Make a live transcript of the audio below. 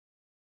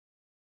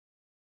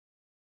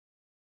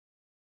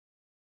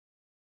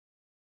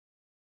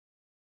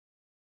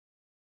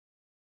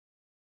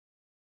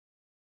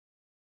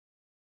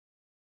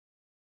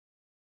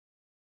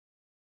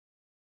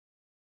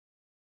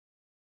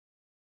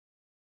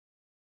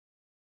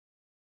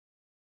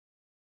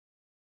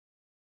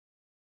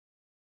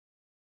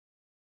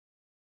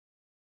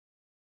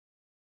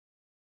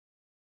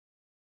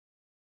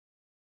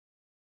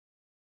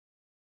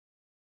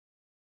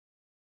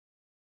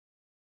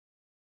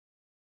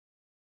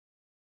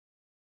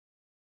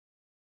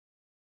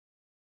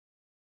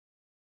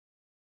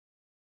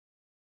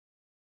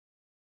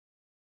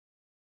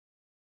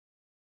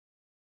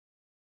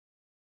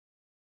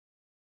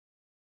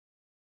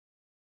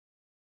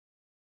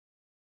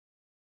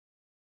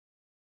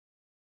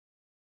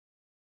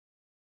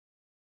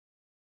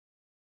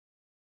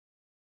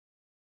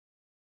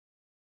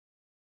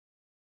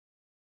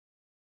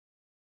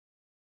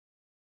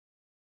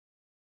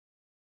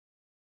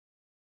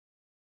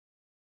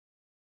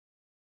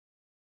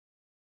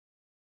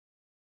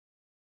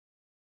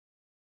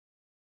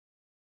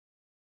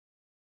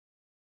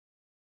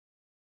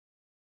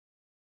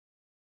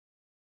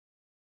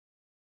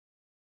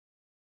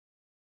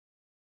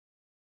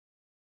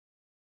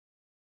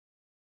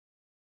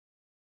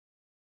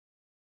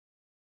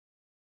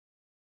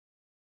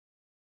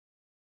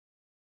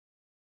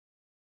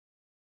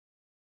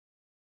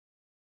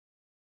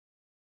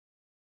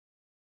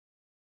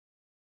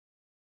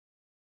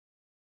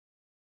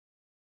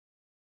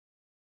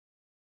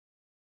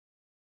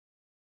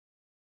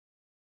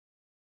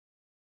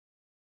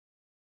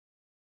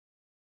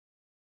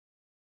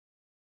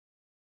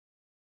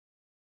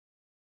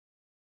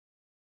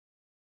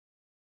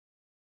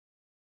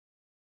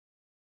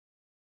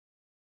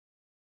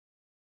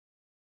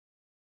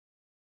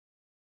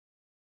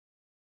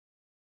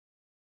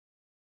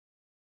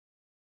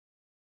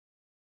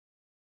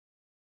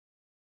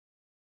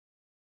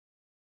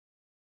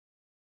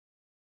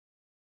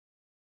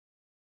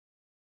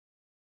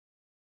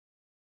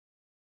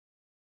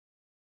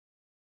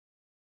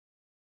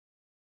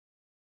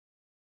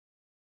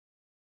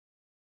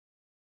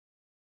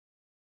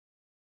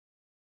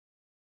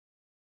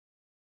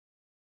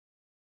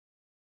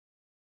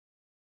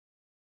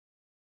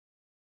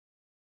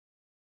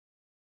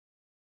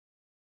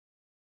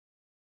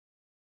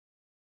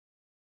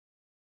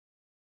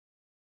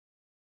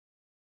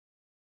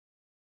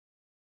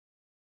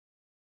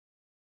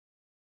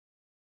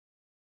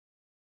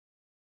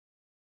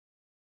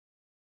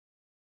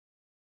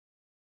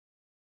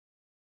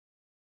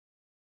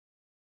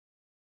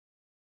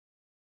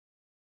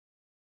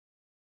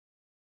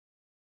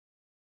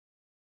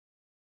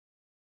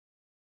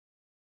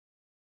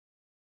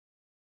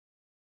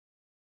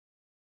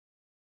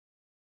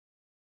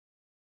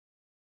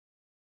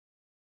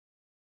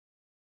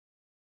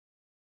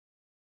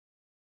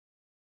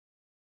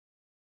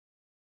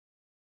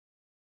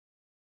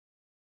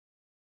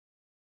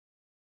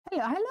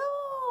Hello,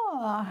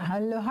 hello,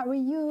 hello, how are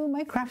you,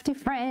 my crafty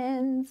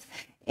friends?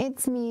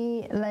 It's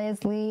me,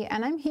 Leslie,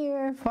 and I'm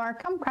here for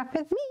Come Craft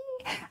With Me.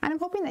 And I'm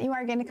hoping that you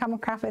are going to come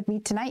and craft with me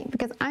tonight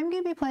because I'm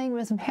going to be playing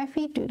with some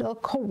Heavy Doodle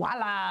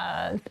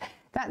koalas.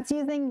 That's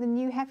using the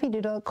new Heavy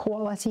Doodle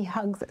Quality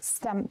Hugs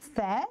stamp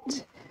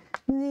set.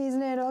 These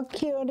little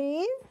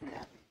cuties.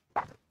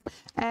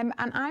 And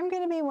I'm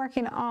going to be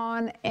working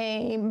on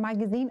a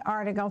magazine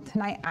article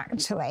tonight,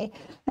 actually.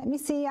 Let me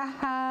see, I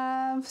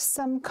have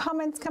some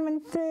comments coming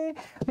through.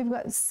 We've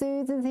got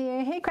Susan's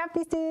here. Hey,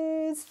 Crafty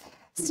Suze.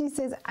 She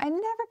says, I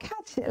never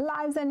catch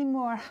lives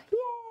anymore.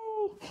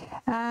 Yay!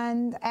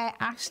 And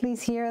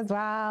Ashley's here as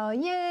well.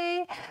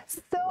 Yay!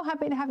 So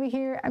happy to have you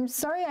here. I'm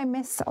sorry I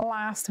missed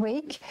last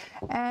week.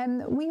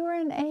 We were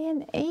in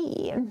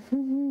A&E.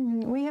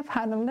 We have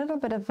had a little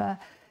bit of a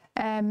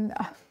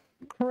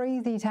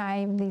crazy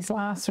time these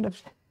last sort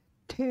of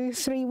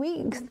 2-3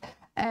 weeks.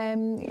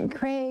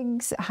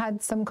 Craig's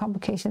had some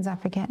complications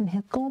after getting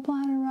his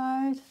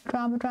gallbladder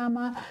out.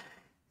 Drama.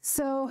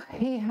 So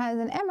he has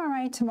an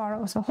MRI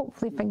tomorrow, so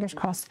hopefully, fingers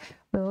crossed,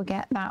 we'll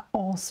get that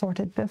all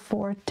sorted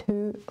before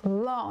too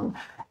long.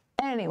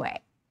 Anyway,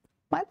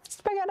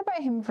 let's forget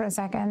about him for a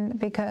second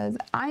because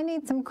I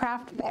need some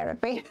craft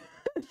therapy.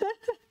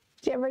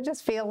 Do you ever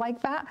just feel like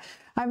that?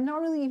 I've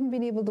not really even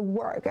been able to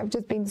work. I've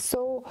just been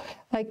so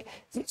like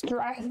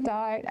stressed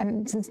out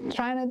and just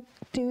trying to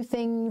do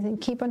things and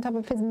keep on top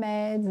of his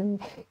meds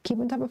and keep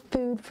on top of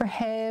food for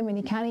him, and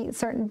he can't eat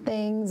certain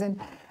things, and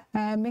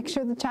make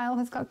sure the child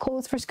has got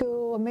clothes for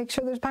school and make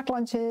sure there's packed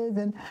lunches,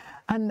 and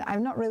I've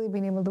not really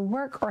been able to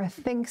work or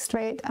think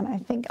straight, and I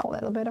think a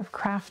little bit of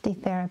crafty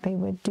therapy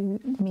would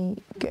do me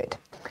good.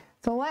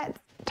 So let's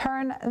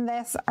turn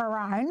this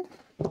around.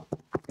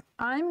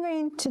 I'm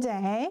going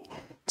today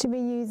to be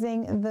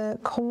using the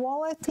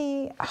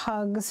Quality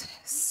Hugs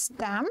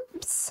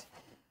stamps,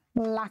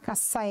 like I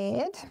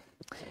said,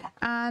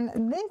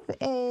 and this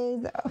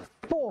is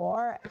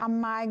for a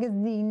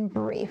magazine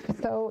brief.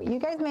 So you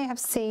guys may have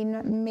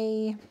seen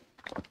me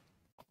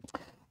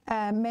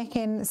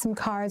making some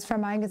cards for a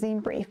magazine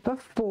brief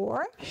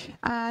before,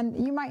 and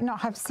you might not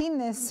have seen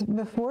this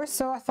before,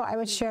 so I thought I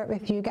would share it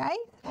with you guys.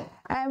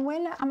 And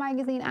when a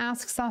magazine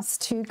asks us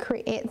to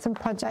create some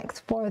projects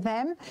for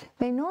them,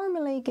 they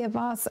normally give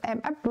us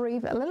a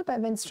brief, a little bit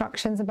of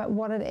instructions about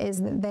what it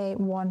is that they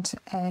want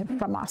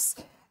from us.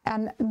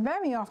 And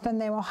very often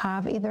they will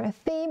have either a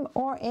theme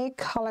or a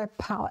color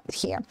palette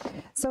here.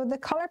 So the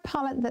color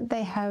palette that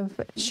they have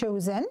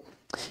chosen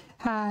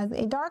has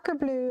a darker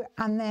blue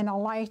and then a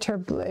lighter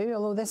blue,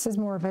 although this is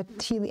more of a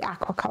tealy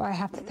aqua color, I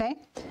have to say.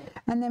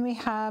 And then we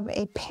have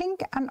a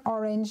pink and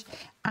orange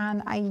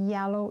and a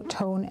yellow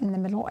tone in the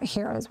middle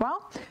here as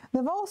well.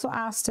 They've also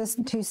asked us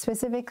to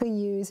specifically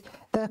use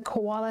the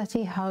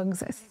Quality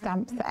Hugs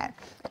stamp set.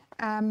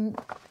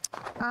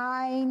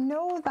 I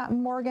know that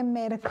Morgan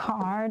made a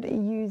card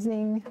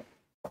using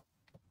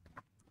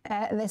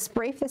this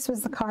brief. This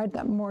was the card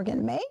that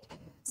Morgan made.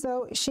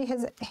 So she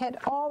has hit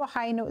all the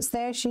high notes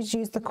there. She's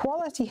used the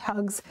Quality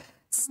Hugs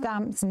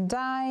stamps and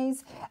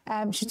dies.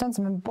 She's done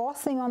some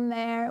embossing on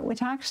there,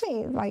 which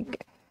actually,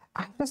 like,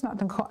 I've just not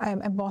done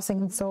embossing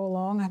in so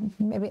long.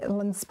 Maybe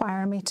it'll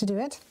inspire me to do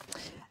it.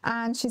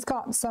 And she's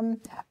got some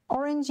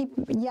orangey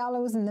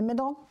yellows in the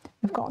middle.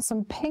 We've got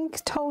some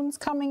pink tones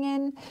coming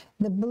in.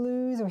 The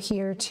blues are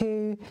here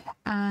too.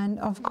 And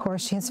of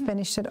course, she has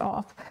finished it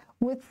off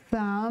with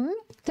some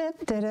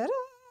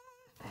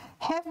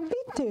Heavy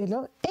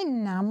Doodle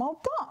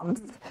enamel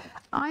dots.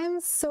 I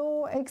am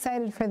so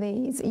excited for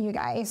these, you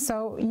guys.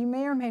 So you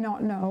may or may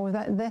not know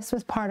that this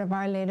was part of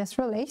our latest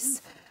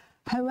release.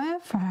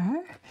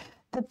 However,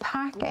 the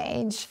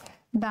package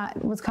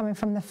that was coming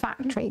from the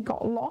factory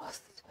got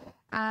lost,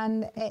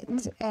 and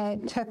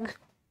it took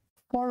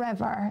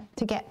forever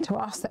to get to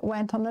us. It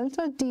went on a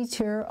little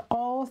detour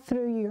all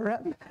through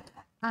Europe,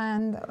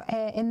 and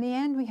in the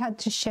end we had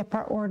to ship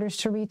our orders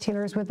to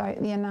retailers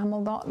without the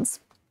enamel dots.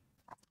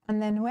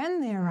 And then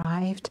when they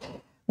arrived,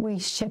 we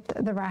shipped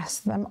the rest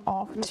of them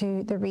off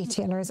to the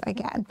retailers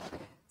again.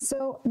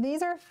 So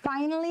these are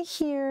finally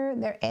here.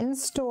 They're in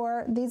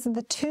store. These are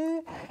the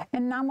 2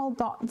 enamel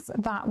dots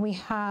that we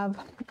have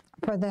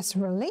for this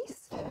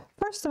release.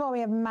 First of all,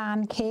 we have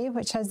Man Cave,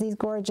 which has these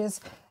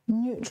gorgeous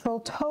neutral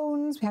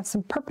tones. We have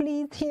some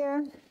purplies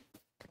here,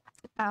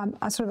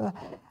 a sort of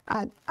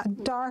a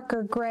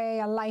darker gray,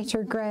 a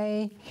lighter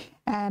gray,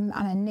 and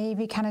a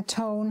navy kind of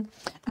tone.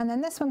 And then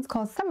this one's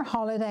called Summer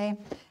Holiday,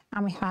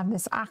 and we have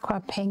this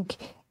aqua pink,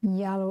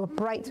 yellow,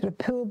 bright sort of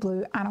pool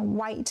blue, and a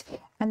white.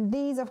 And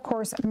these, of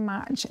course,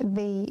 match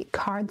the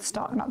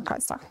cardstock, not the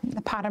cardstock,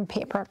 the pattern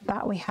paper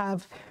that we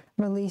have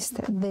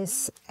released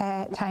this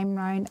time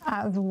round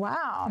as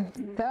well.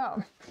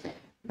 So,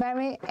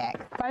 very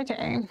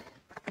exciting.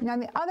 Now,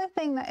 the other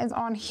thing that is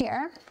on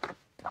here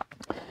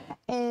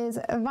is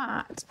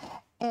that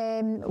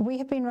we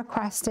have been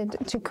requested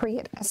to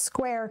create a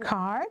square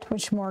card,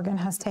 which Morgan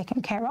has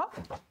taken care of,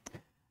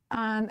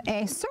 and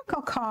a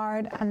circle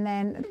card, and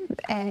then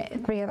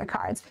 3 other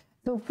cards.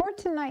 So for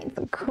tonight's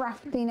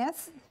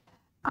craftiness,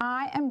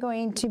 I am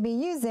going to be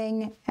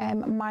using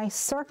my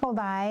circle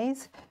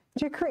dies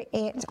to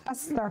create a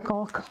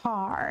circle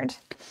card.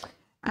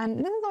 And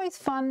this is always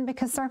fun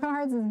because circle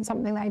cards is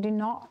something that I do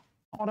not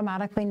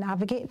automatically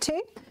navigate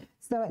to.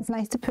 So it's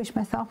nice to push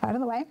myself out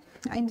of the way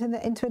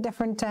into a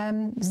different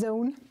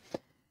zone.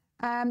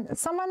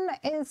 Someone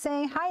is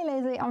saying, hi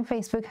Lesley on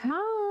Facebook.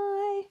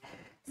 Hi.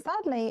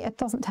 Sadly, it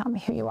doesn't tell me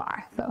who you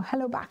are. So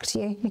hello back to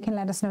you. You can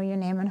let us know your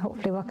name and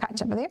hopefully we'll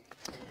catch up with you.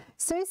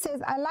 Sue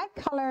says, I like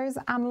colours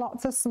and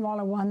lots of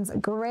smaller ones.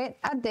 Great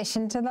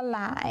addition to the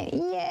line.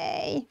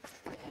 Yay.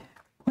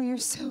 We're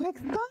so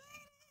excited.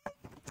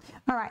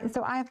 All right,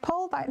 so I've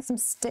pulled out some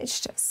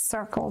stitched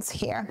circles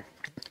here.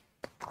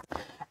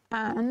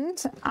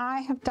 And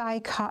I have die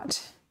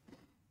cut,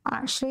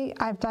 actually,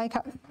 I've die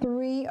cut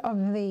 3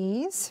 of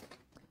these.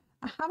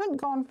 I haven't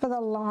gone for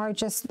the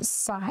largest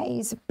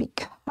size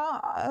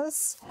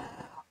because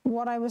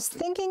what I was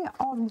thinking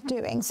of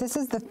doing, so this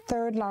is the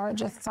 3rd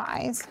largest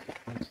size,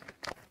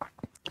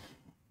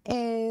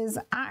 is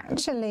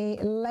actually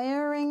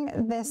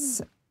layering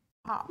this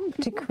up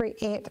to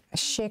create a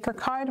shaker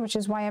card, which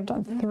is why I've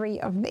done 3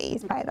 of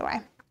these, by the way.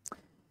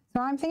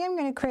 So I'm thinking I'm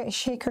going to create a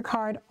shaker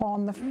card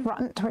on the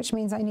front, which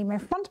means I need my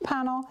front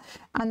panel,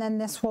 and then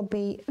this will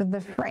be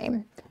the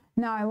frame.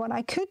 Now, what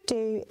I could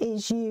do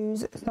is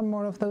use some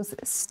more of those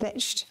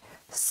stitched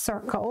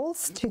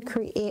circles to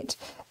create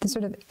the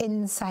sort of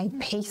inside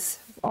piece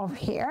of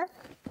here.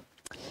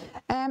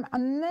 And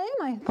then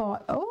I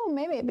thought, oh,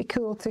 maybe it'd be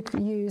cool to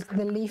use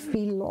the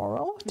leafy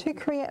laurel to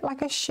create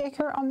like a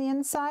shaker on the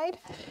inside.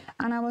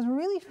 And I was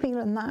really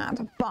feeling that,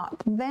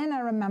 but then I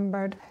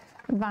remembered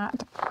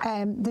that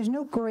there's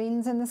no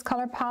greens in this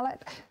color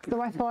palette.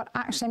 So I thought,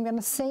 actually, I'm going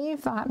to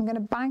save that. I'm going to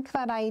bank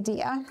that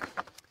idea.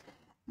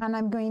 And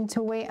I'm going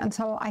to wait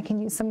until I can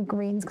use some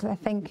greens because I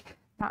think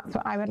that's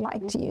what I would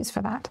like to use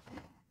for that.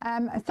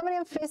 Somebody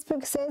on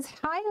Facebook says,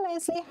 hi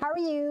Lesley, how are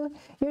you?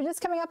 You're just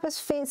coming up as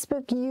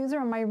Facebook user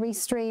on my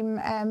Restream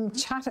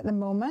chat at the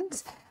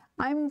moment.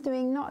 I'm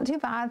doing not too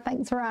bad,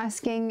 thanks for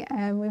asking.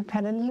 We've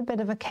had a little bit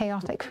of a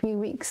chaotic few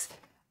weeks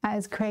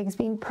as Craig's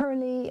been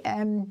poorly,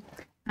 and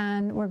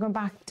we're going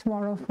back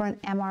tomorrow for an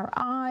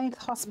MRI at the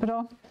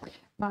hospital.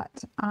 But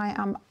I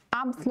am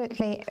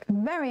absolutely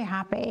very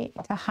happy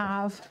to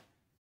have,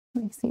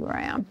 let me see where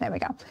I am, there we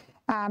go,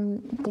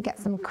 to get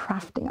some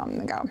crafting on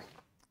the go.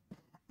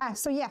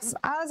 So yes,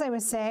 as I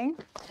was saying,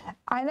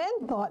 I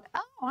then thought,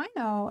 oh, I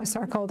know a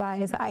circle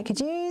dies that I could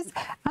use,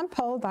 and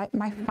pulled out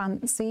my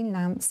Fancy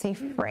Nancy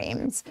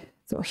frames.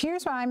 So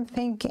here's what I'm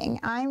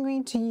thinking. I'm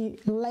going to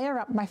layer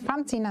up my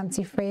Fancy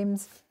Nancy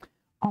frames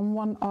on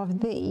one of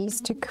these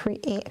to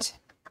create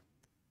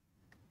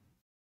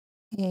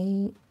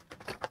a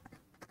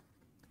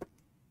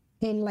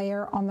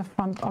layer on the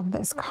front of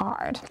this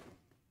card.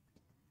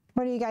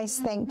 What do you guys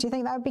think? Do you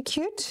think that would be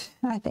cute?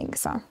 I think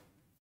so.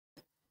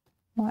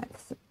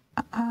 Let's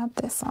add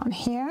this on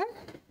here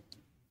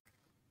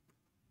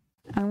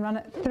and run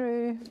it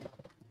through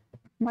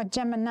my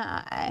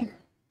Gemini.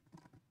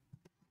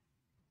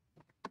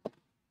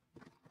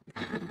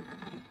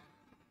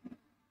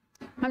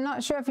 I'm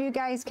not sure if you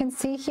guys can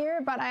see here,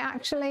 but I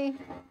actually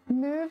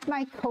moved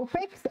my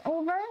Copics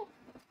over.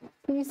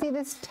 Can you see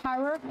this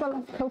tower full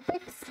of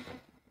Copics?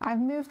 I've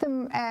moved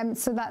them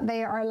so that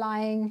they are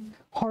lying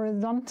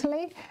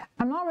horizontally.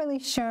 I'm not really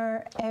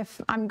sure if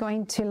I'm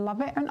going to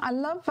love it. And I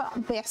love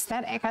the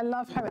aesthetic. I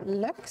love how it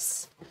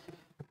looks.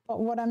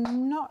 But what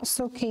I'm not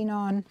so keen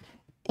on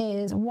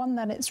is one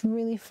that it's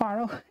really far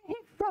away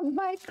from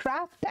my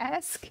craft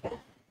desk.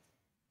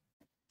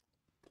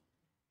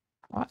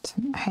 But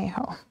hey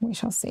ho, we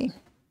shall see.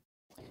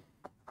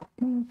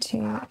 I'm going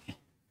to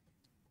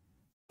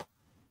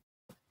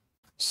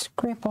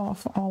scrape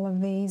off all of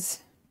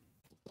these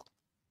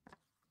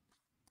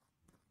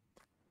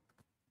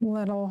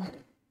little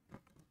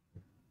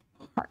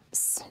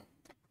hearts.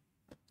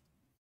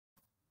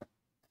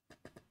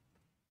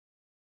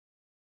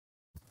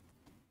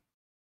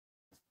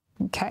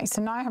 Okay,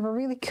 so now I have a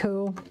really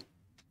cool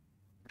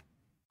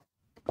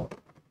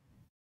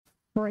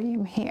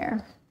frame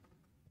here.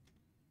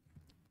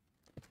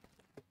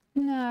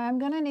 Now I'm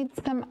going to need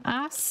some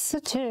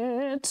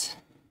acetate,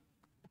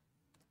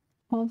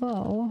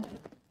 although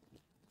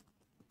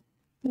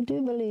I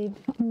do believe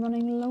I'm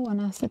running low on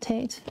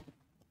acetate.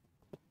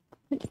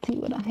 Let's see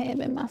what I have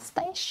in my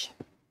stash.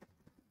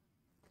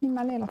 In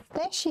my little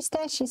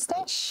stashy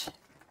stash.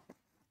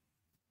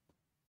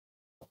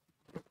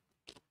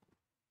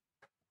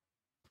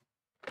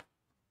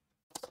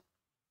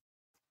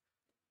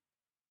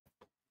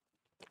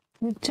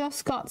 We've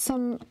just got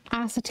some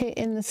acetate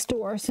in the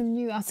store, some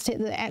new acetate,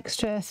 the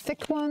extra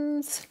thick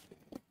ones.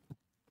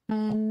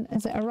 And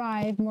as it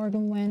arrived,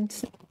 Morgan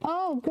went,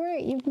 oh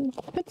great, you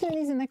put some of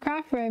these in the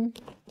craft room.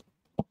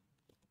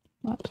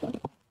 What?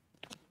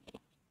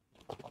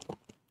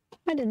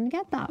 I didn't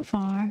get that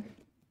far.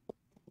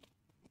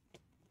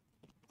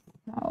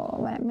 So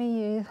let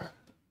me use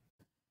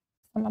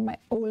some of my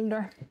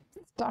older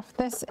stuff.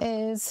 This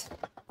is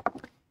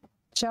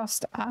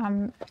just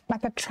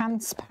like a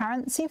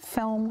transparency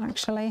film,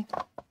 actually.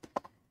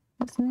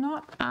 It's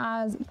not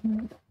as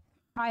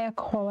high a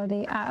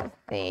quality as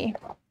the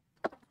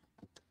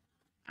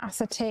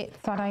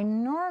acetate that I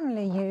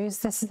normally use.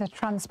 This is a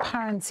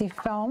transparency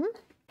film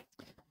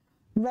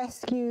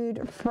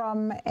rescued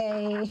from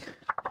a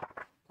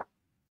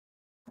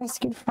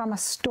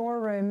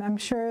storeroom. I'm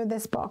sure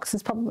this box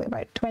is probably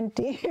about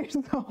 20 years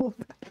old,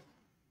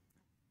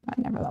 but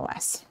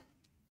nevertheless.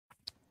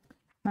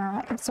 All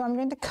right, so I'm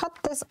going to cut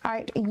this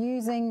out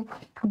using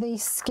the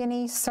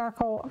skinny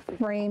circle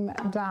frame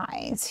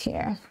dies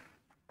here.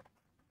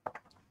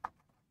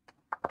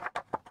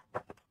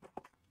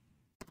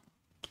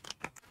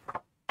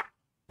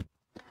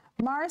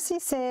 Marcy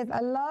says, I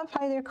love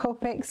how their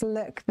Copics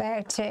look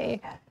there too.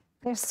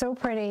 They're so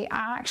pretty.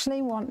 I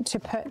actually want to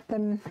put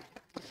them,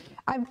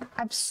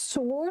 I've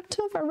sort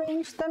of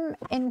arranged them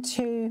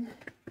into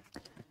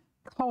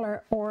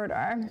color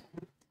order.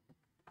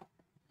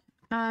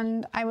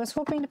 And I was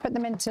hoping to put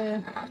them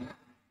into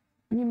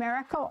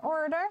numerical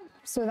order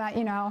so that,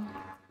 you know,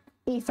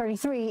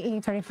 E33,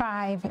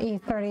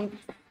 E35, E30,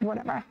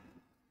 whatever.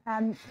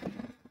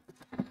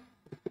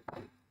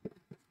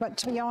 But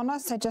to be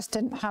honest, I just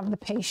didn't have the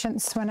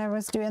patience when I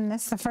was doing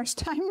this the first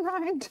time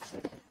round.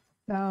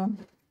 So,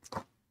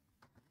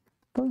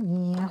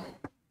 oh yeah.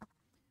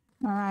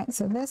 All right,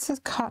 so this is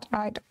cut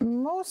out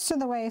most of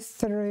the way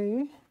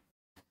through.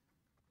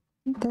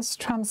 This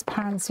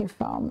transparency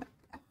film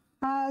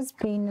has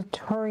been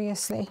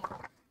notoriously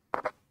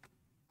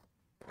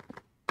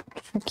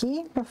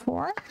tricky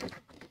before.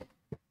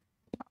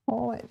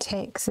 All it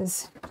takes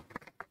is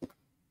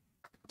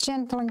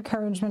gentle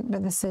encouragement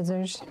with the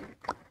scissors.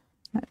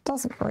 It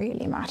doesn't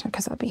really matter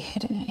because it'll be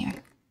hidden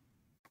anyway.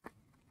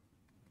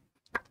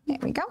 There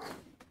we go.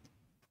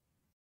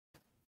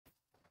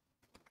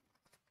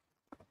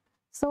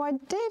 So I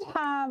did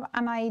have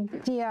an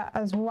idea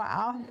as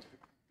well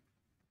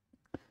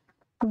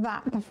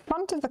that the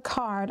front of the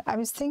card, I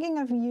was thinking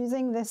of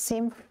using this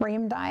same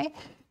frame die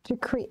to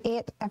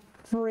create a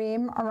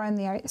frame around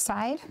the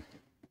outside.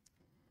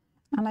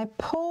 And I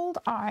pulled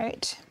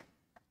out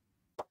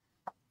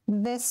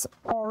this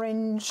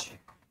orange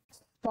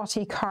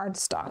spotty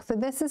cardstock. So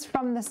this is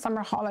from the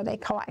summer holiday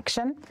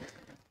collection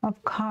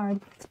of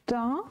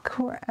cardstock,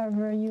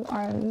 wherever you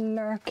are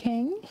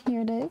lurking.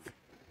 Here it is.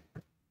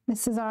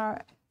 This is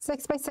our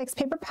 6x6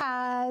 paper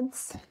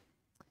pads,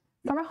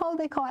 summer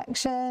holiday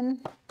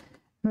collection.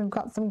 We've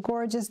got some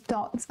gorgeous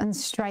dots and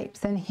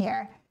stripes in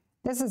here.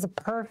 This is a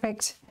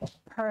perfect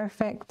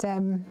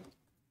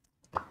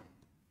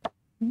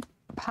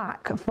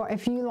pack for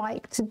if you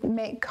like to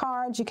make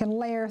cards. You can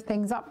layer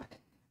things up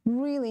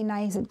really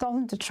nice. It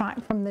doesn't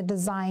detract from the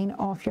design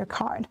of your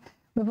card.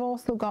 We've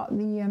also got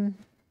the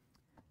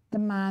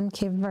man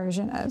cave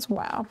version as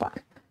well, but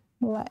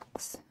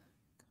let's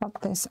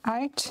cut this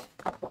out.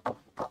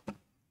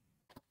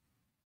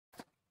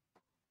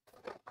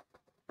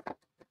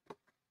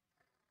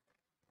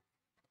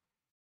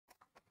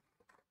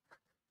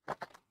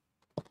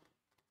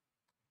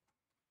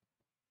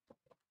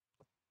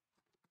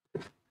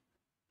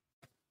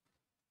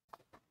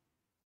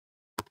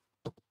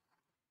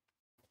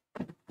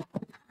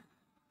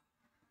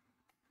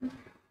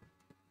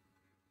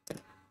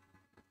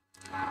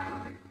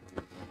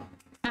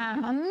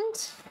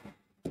 And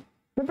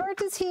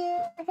Roberta's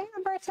here. Hey,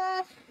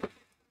 Roberta.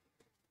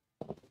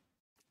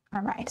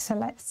 All right, so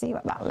let's see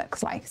what that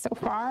looks like. So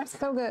far,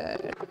 so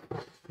good.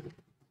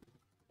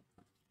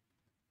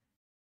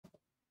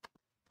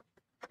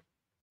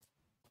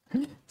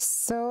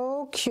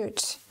 So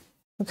cute.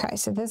 Okay,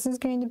 so this is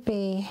going to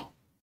be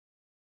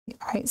the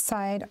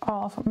outside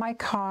of my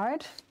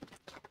card.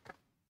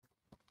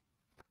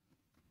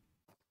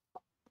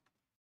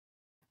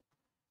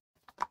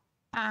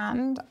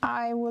 And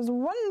I was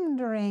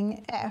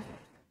wondering if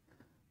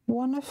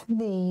one of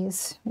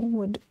these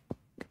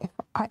if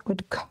I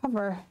would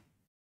cover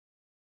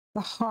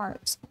the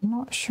hearts. I'm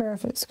not sure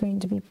if it's going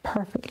to be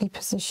perfectly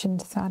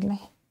positioned, sadly.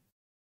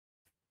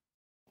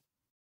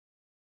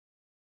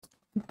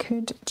 I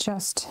could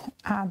just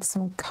add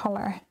some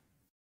color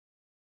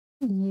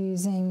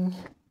using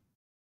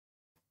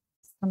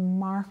some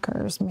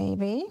markers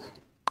maybe,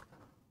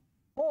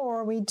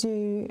 or we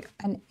do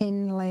an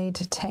inlaid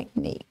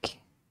technique.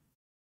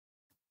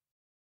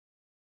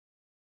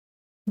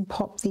 And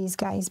pop these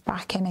guys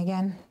back in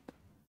again,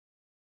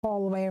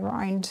 all the way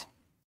around,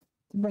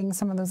 to bring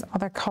some of those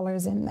other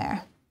colors in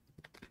there.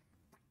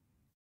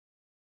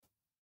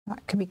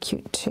 That could be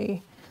cute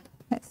too.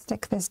 Let's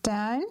stick this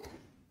down.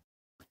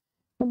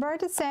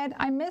 Roberta said,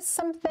 I missed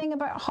something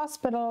about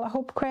hospital. I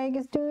hope Craig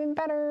is doing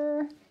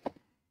better.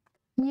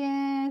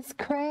 Yes,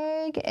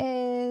 Craig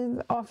is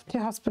off to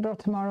hospital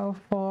tomorrow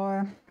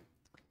for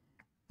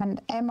an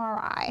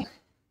MRI.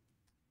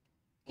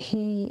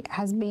 He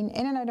has been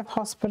in and out of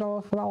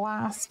hospital for the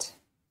last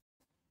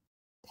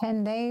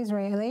 10 days,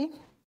 really.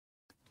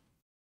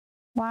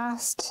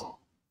 Last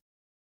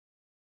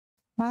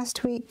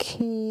week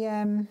we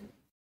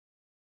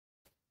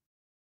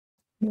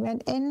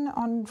went in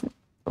on,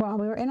 well,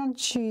 we were in on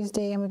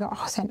Tuesday and we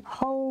got sent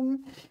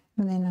home,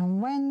 and then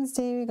on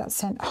Wednesday we got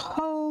sent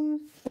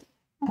home,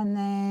 And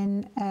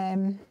then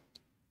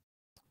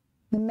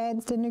the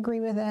meds didn't agree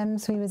with him,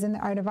 so he was in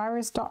the out of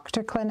hours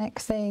doctor clinic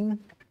thing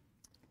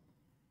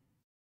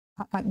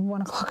at like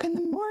 1 o'clock in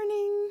the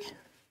morning.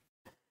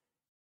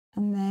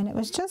 And then it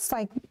was just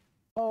like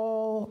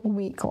all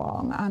week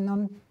long. And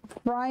on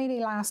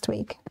Friday last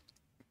week,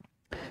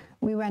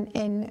 we went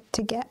in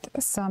to get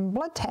some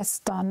blood tests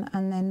done,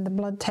 and then the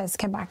blood tests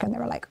came back and they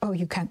were like, oh,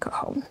 you can't go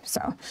home.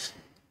 So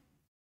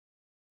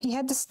he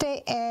had to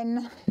stay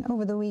in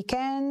over the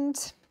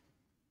weekend.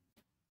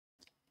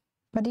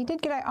 But he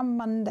did get out on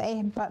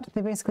Monday, but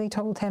they basically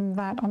told him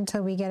that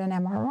until we get an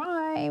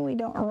MRI, we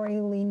don't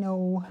really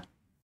know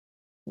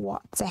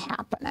what's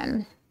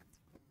happening.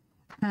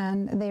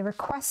 And they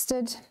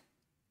requested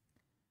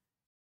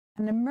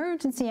an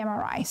emergency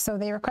MRI. So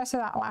they requested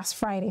that last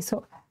Friday.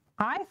 So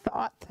I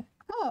thought,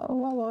 oh,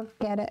 well, we'll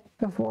get it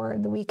before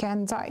the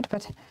weekend's out.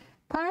 But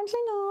apparently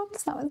not.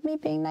 That was me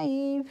being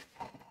naive.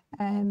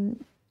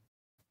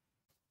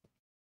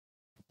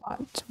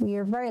 But we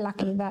are very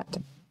lucky that...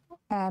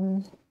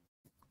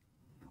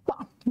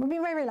 well, we've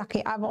been very, very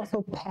lucky. I've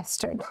also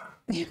pestered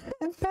the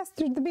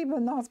people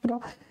in the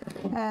hospital.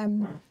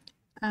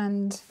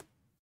 And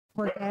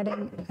we're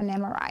getting an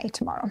MRI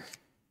tomorrow.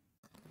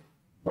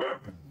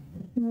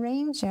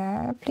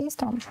 Ranger, please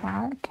don't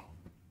bark.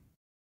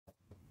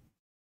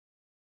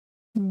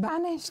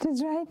 Banished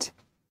is right.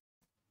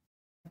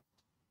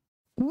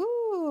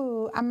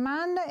 Ooh,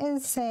 Amanda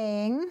is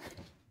saying,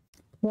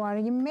 what are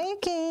you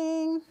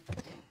making?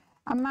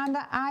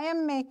 Amanda, I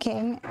am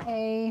making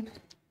a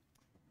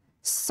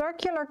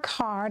circular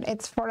card.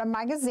 It's for a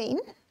magazine,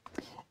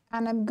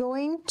 and I'm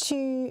going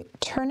to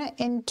turn it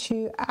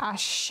into a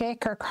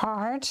shaker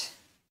card,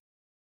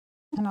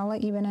 and I'll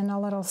let you in a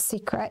little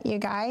secret, you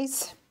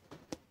guys.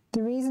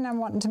 The reason I'm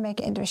wanting to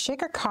make it into a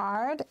shaker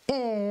card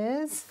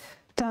is,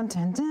 dun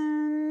dun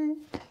dun,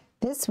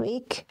 this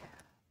week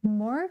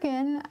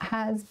Morgan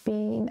has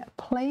been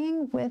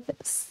playing with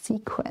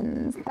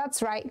sequins.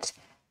 That's right,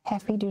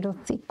 Heavy Doodle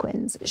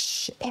sequins.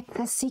 Shh, it's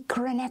a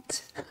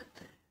secret.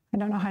 I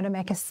don't know how to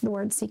make the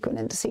word sequin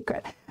into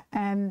secret.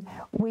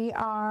 We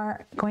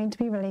are going to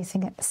be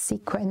releasing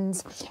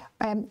sequins.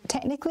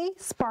 Technically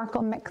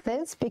sparkle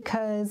mixes,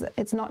 because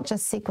it's not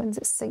just sequins,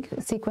 it's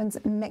sequins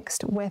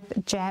mixed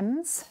with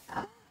gems.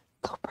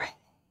 So pretty.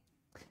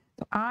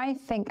 So I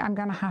think I'm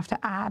going to have to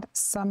add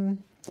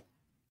some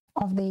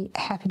of the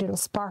Happy Doodle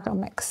sparkle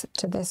mix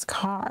to this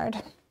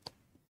card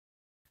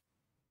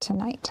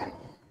tonight.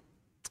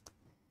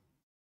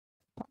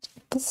 But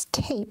this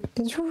tape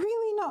is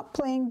really not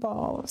playing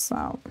ball,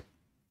 so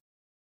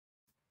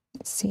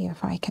let's see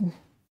if I can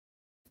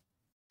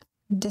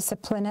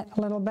discipline it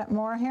a little bit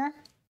more here.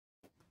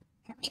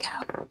 Here we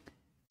go.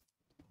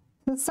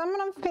 So someone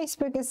on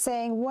Facebook is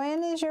saying,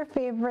 when is your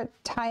favorite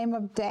time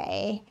of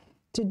day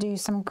to do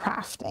some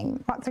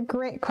crafting? That's a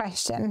great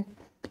question.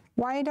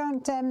 Why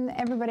don't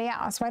everybody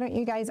else, why don't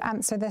you guys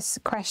answer this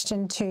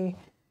question too?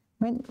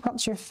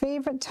 What's your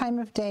favorite time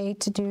of day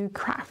to do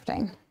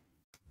crafting?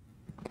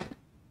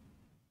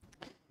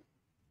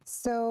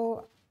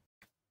 So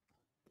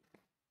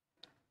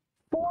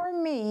for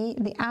me,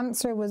 the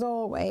answer was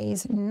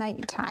always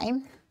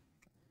nighttime.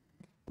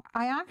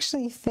 I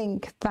actually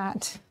think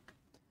that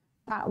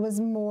that was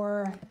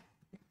more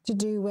to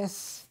do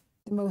with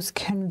the most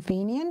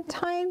convenient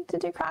time to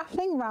do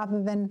crafting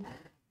rather than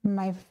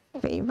my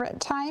favorite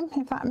time,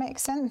 if that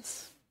makes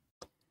sense.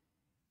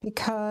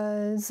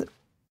 Because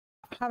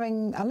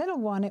having a little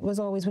one, it was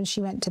always when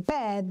she went to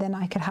bed, then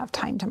I could have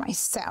time to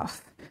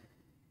myself.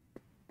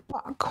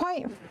 But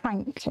quite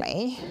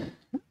frankly,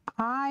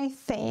 I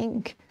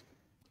think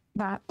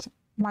that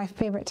my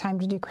favorite time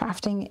to do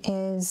crafting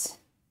is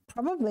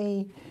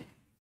probably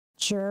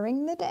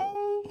during the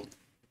day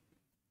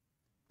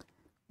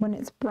when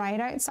it's bright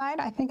outside.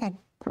 I think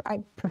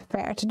I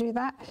prefer to do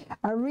that.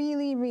 I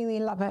really, really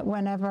love it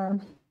whenever,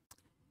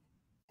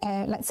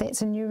 let's say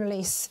it's a new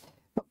release,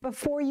 but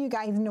before you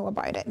guys know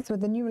about it. So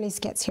the new release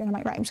gets here and I'm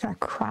like, right, I'm just going to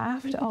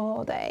craft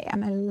all day.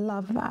 And I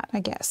love that. I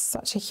get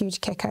such a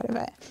huge kick out of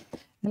it.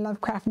 I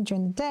love crafting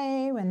during the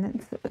day when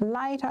it's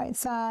light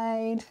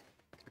outside.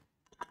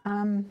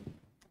 But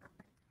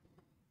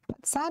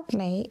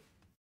sadly,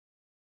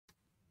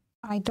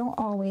 I don't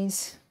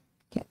always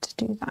get to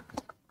do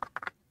that.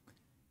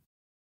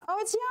 Oh,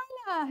 it's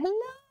Yana.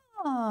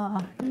 Hello.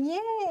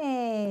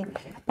 Yay.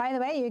 By the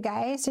way, you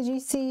guys, did you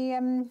see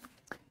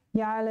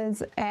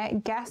Yarla's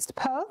guest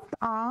post?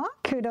 Aw,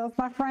 kudos,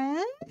 my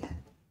friend.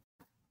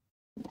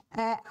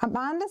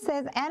 Amanda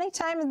says,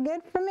 anytime is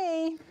good for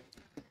me.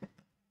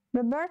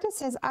 Roberta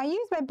says, I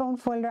use my bone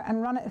folder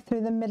and run it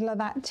through the middle of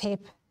that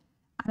tape,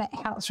 and it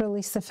helps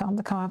release the film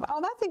to come off. Oh,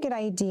 that's a good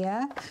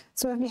idea.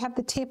 So if you have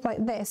the tape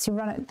like this, you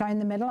run it down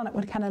the middle and it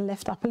would kind of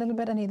lift up a little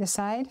bit on either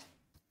side.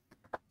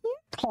 You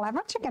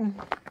clever chicken.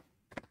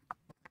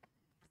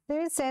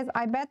 Sue says,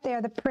 I bet they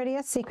are the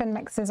prettiest sequin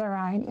mixes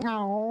around.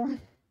 Oh,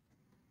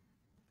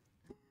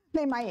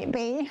 they might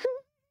be.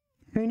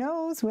 Who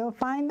knows? We'll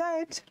find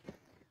out.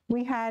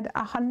 We had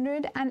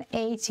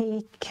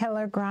 180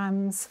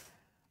 kilograms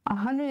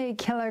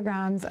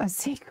of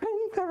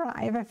sequins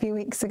arrive a few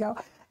weeks ago.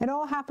 It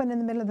all happened in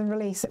the middle of the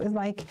release. It was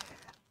like,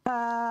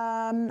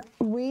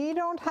 we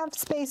don't have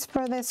space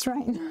for this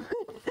right now.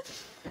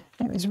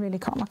 It was really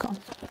comical.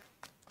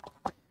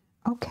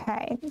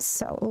 Okay,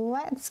 so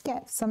let's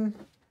get some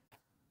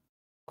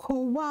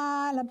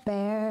koala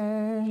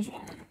bears.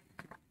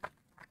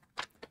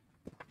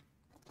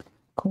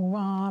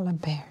 Koala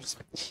bears.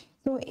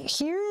 So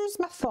here's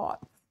my thought.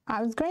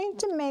 I was going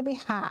to maybe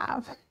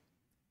have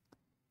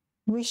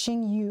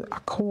wishing you a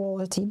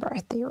quality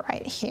birthday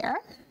right here.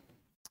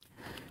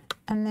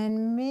 And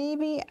then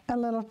maybe a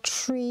little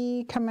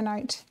tree coming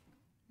out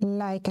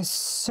like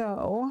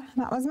so.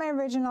 That was my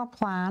original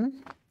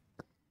plan.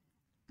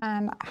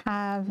 And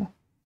have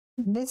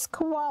this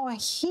koala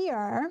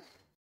here,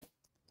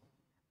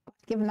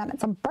 given that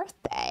it's a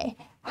birthday,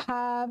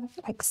 have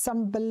like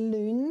some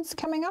balloons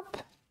coming up.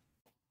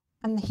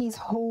 And he's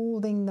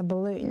holding the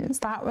balloons.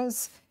 That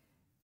was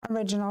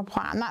original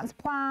plan. That's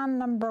plan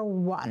number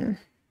 1.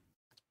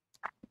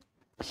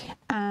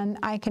 And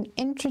I can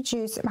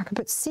introduce, I can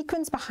put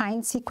sequins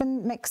behind.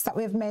 Sequin mix that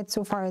we've made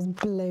so far is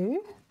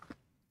blue.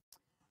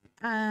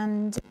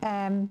 And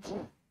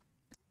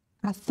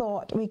I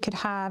thought we could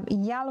have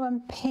yellow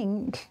and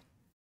pink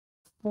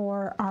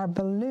for our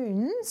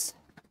balloons,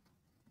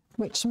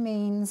 which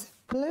means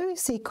blue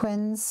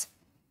sequins,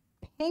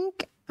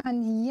 pink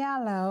and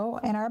yellow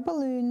in our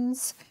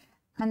balloons,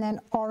 and then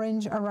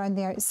orange around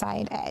the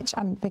outside edge.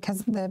 And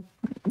because the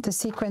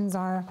sequins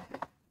are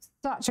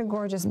such a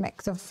gorgeous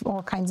mix of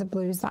all kinds of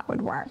blues, that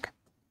would work.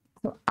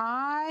 So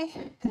I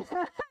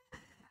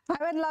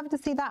would love to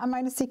see that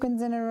amount of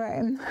sequins in a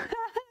room.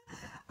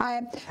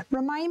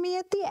 Remind me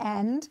at the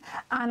end,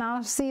 and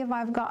I'll see if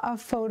I've got a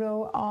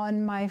photo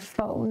on my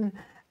phone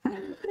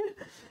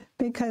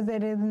because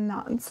it is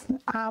nuts,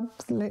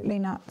 absolutely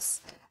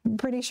nuts. I'm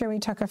pretty sure we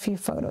took a few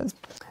photos.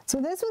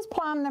 So this was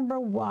plan number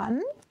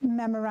 1.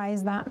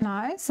 Memorize that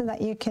now so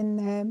that you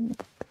can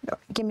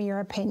give me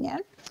your opinion.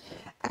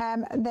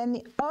 Then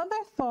the other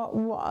thought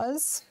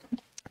was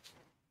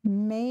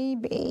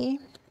maybe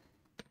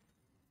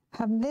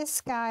have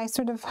this guy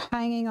sort of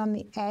hanging on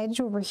the edge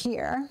over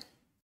here.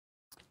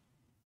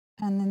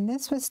 And then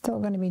this was still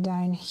going to be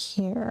down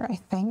here, I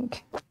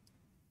think.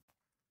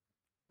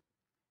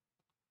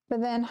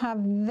 But then have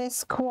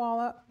this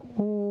koala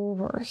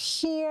over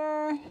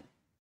here.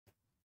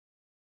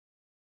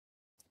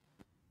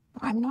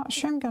 I'm not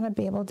sure I'm going to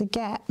be able to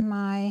get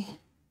my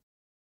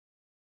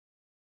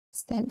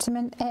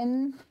sentiment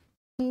in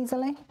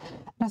easily. And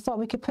I thought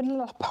we could put a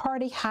little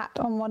party hat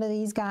on one of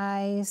these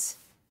guys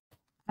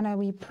and a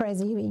wee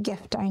prezzy, wee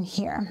gift down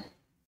here.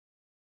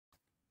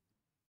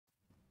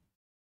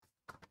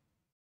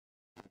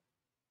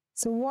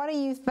 So what do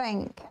you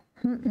think?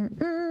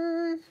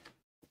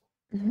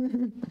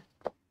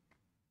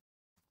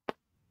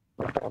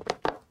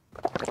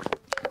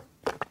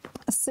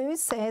 Sue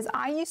says,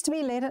 I used to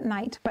be late at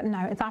night, but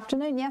now it's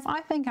afternoon. Yes, I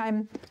think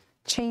I'm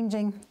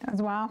changing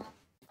as well.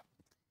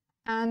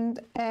 And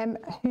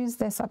who's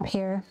this up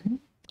here?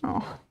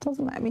 Oh, it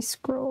doesn't let me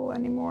scroll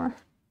anymore.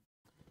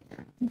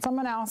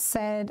 Someone else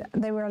said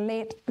they were a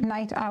late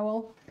night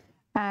owl,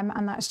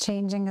 and that's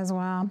changing as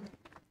well.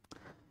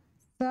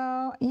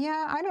 So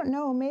yeah, I don't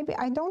know, maybe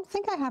I don't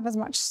think I have as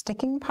much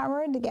sticking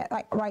power to get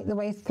like right the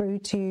way through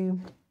to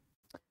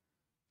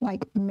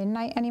like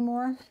midnight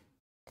anymore.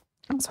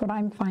 That's what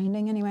I'm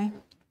finding anyway.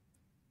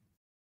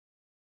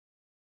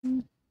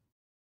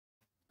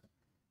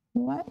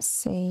 Let's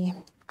see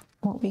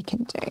what we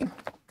can do.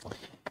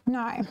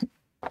 Now,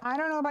 I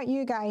don't know about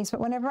you guys, but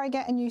whenever I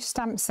get a new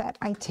stamp set,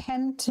 I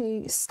tend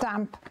to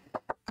stamp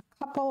a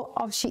couple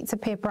of sheets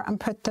of paper and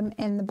put them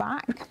in the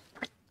back.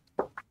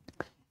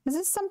 Is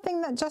this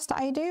something that just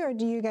I do, or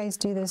do you guys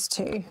do this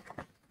too?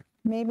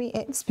 Maybe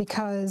it's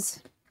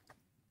because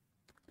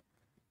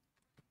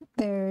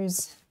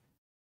there's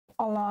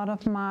a lot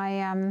of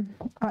my,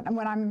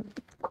 when I'm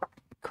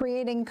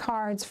creating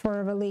cards for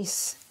a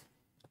release,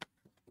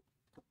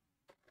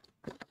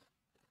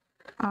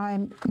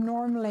 I'm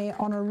normally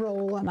on a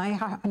roll, and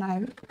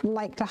I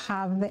like to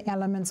have the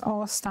elements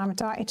all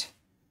stamped out,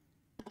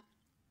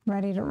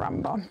 ready to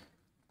rumble.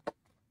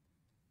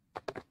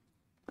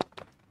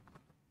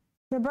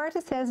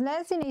 Roberta says,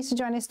 Lesley needs to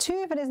join us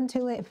too if it isn't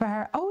too late for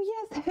her. Oh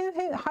yes,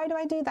 who, how do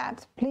I do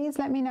that? Please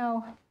let me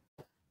know.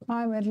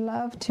 I would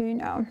love to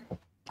know.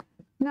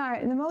 Now,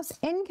 the most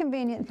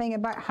inconvenient thing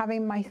about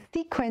having my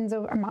sequins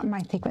over, my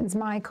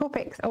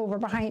Copics over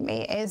behind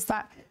me is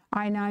that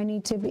I now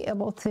need to be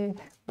able to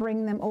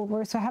bring them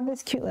over. So I have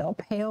this cute little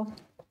pail,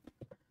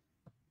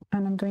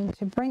 and I'm going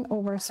to bring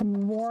over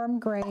some warm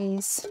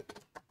grays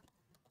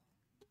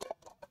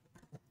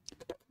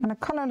and a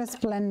colorless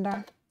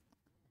blender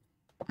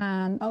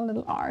and a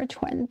little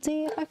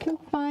R20 if I can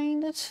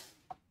find it.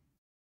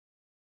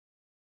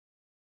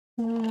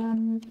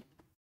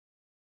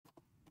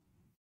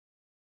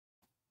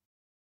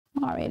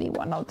 Already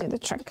one will do the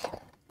trick.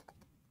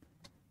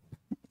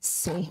 Let's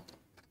see.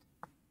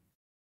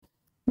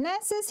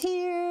 Nessa's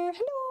here.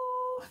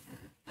 Hello.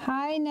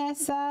 Hi,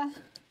 Nessa.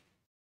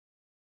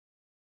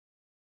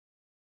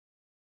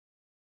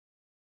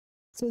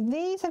 So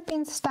these have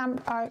been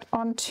stamped out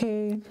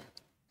onto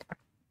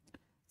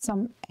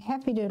some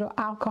Heavy Doodle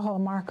alcohol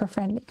marker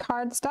friendly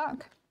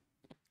cardstock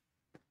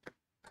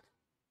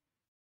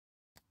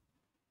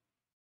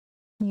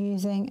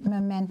using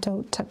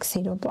Memento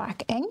Tuxedo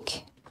Black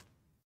ink,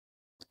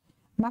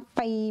 my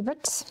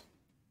favourites,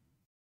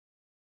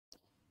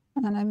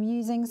 and I'm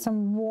using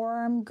some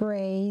warm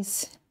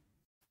greys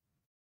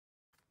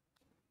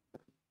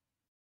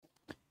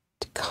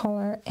to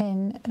colour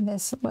in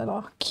this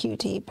little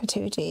cutie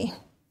patootie.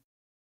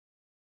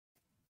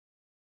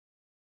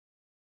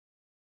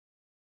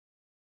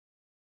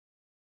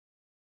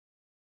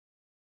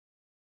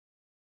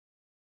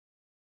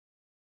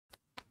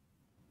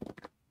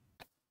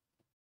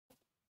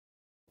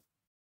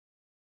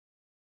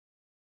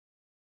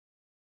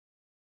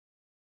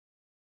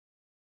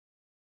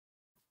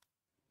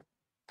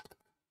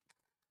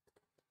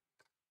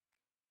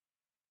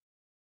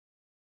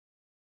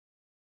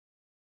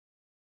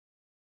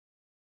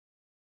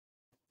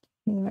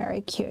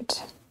 Very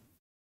cute.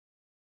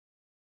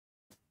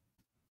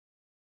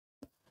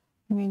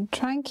 I'm going to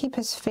try and keep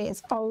his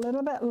face a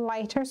little bit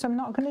lighter, so I'm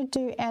not going to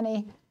do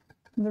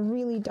the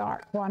really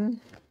dark one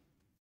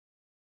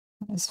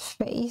on his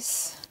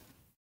face.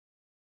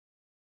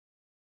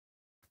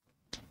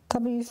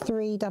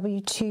 W3,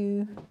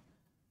 W2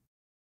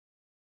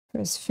 for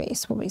his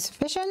face will be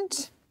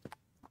sufficient.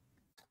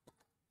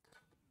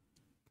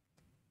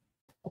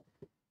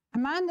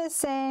 Amanda's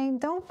saying,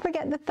 don't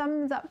forget the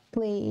thumbs up,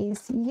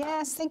 please.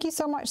 Yes, thank you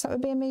so much. That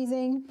would be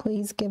amazing.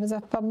 Please give us a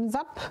thumbs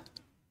up.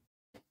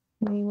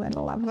 We would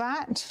love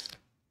that.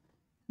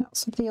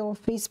 That's the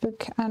old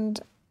Facebook and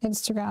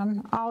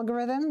Instagram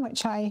algorithm,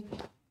 which I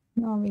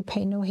normally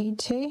pay no heed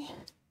to,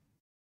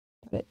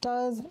 but it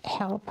does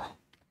help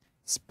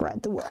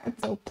spread the word.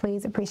 So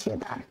please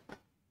appreciate that.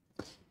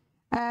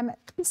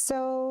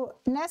 So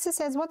Nessa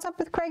says, what's up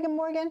with Craig and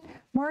Morgan?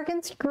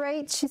 Morgan's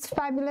great. She's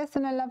fabulous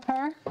and I love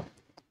her.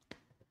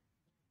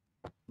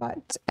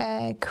 But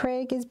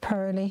Craig is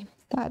poorly,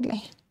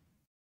 sadly.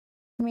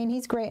 I mean,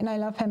 he's great and I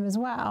love him as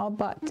well,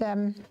 but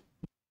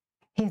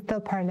he's still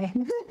poorly.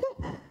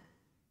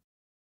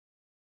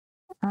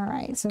 All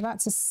right, so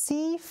that's a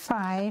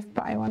C5,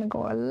 but I want to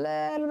go a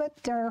little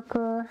bit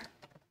darker.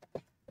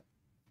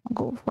 I'll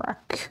go for a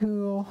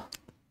cool.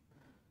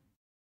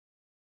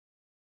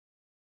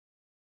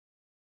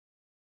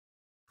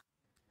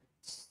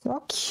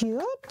 So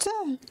cute.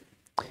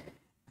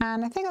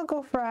 And I think I'll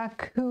go for a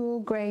cool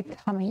grey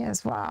tummy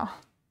as well.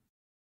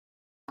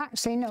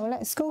 Actually, no,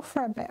 let's go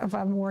for a bit of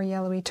a more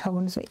yellowy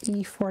tone, so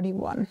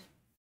E41.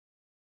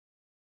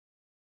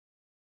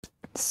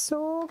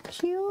 So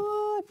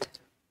cute.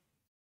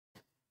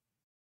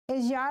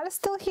 Is Yara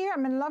still here?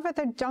 I'm in love with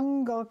her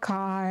jungle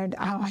card.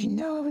 Oh, I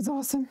know, it was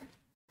awesome.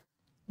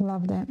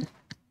 Loved it.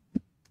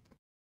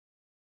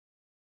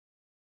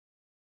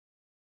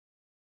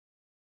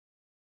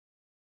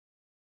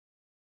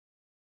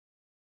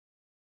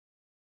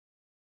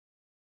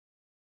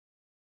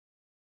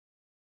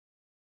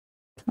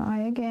 Try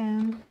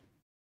again.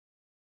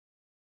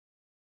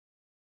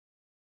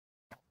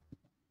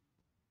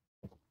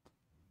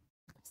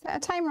 Set a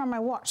timer on my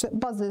watch that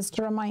buzzes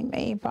to remind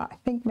me, but I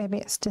think maybe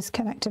it's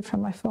disconnected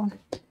from my phone.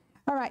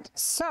 All right,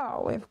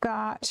 so we've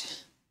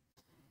got,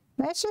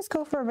 let's just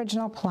go for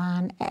original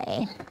plan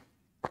A.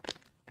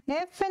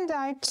 If in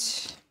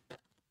doubt,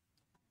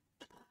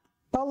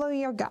 follow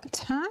your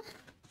gut, huh?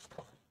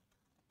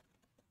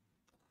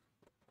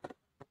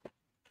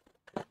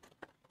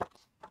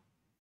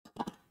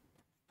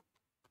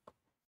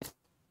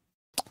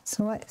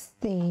 So let's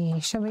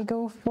see, shall we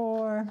go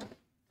for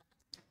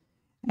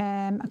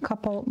a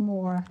couple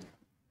more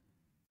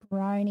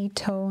brownie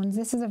tones?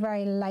 This is a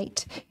very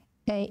light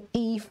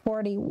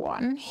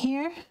E41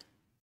 here.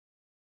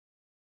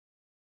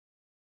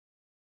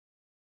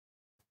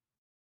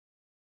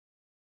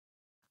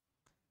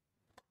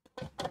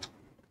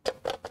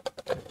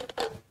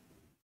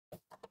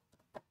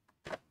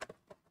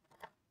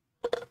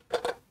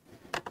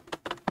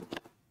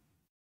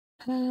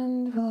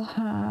 And we'll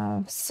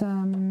have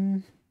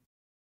some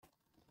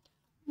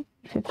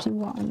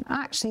 51.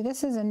 Actually,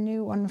 this is a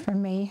new one for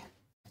me.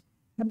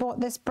 I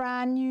bought this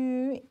brand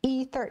new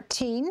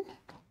E13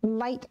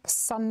 light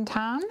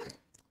suntan.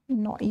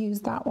 Not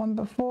used that one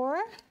before.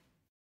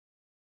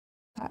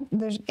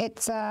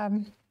 It's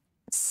a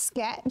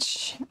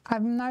sketch.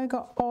 I've now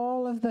got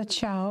all of the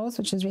chows,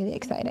 which is really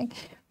exciting.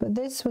 But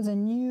this was a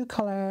new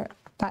color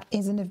that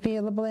isn't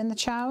available in the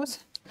chows.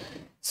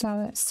 So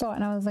I saw it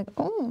and I was like,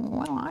 oh,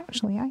 well,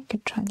 actually, I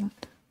could try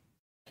that.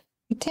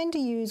 We tend to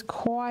use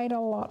quite a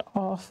lot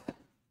of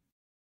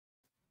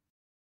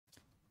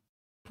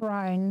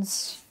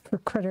browns for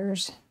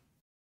critters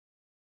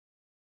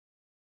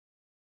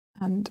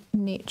and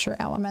nature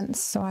elements,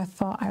 so I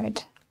thought I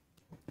would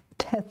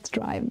test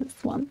drive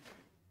this one.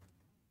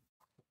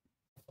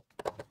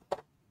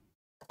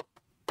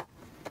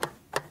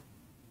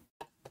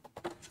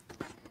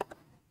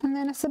 And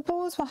then I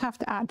suppose we'll have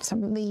to add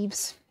some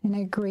leaves in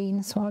a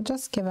green, so I'll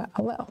just give it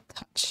a little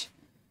touch.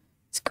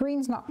 This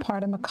green's not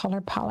part of my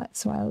colour palette,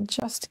 so I'll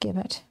just give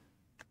it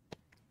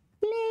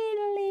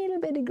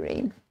bit of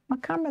green. My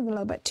camera's a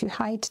little bit too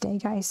high today,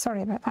 guys.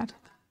 Sorry about that.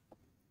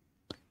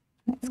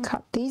 Let's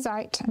cut these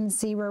out and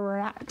see where we're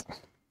at.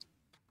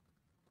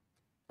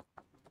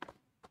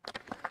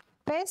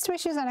 Best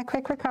wishes and a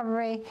quick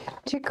recovery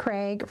to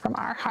Craig from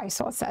our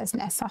household, says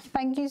Nessa.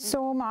 Thank you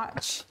so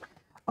much.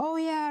 Oh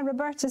yeah,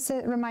 Roberta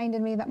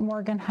reminded me that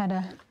Morgan had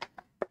a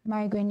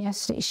migraine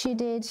yesterday. She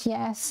did,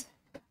 yes.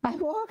 I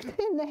walked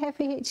in the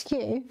Heavy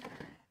HQ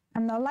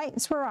and the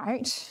lights were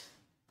out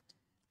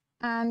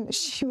and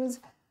she was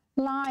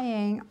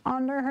lying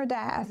under her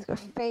desk,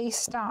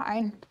 face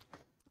down,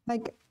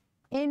 like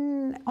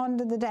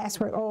under the desk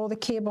where all the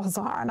cables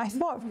are. And I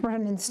thought for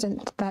an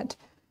instant that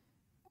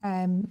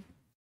a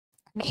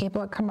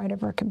cable had come out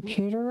of her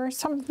computer or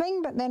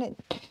something, but then it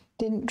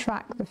didn't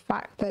track the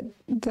fact that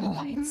the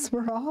lights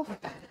were off.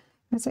 I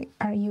was like,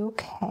 are you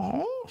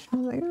okay? She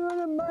was like, I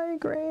have a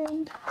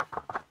migraine.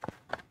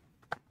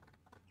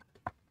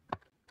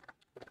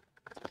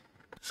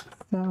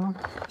 So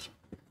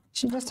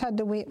she just had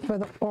to wait for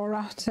the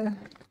aura to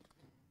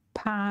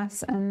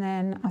pass, and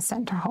then I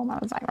sent her home. I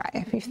was like, right,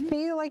 if you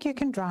feel like you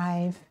can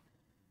drive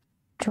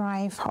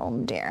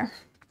home, dear.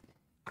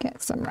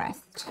 Get some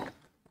rest.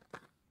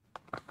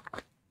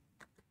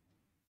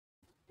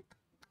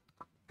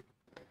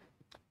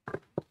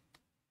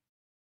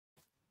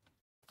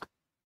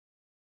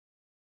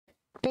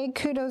 Big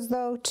kudos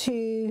though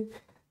to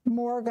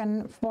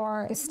Morgan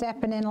for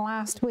stepping in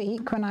last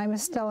week when I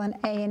was still in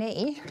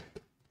A&E.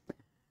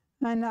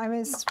 And I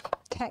was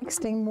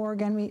texting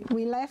Morgan.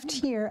 We left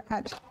here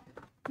at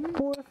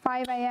 4 or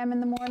 5 a.m. in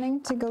the morning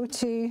to go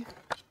to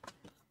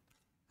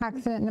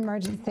accident and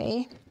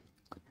emergency.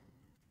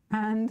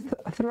 And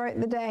throughout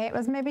the day, it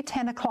was maybe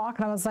 10 o'clock.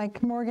 And I was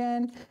like,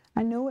 Morgan,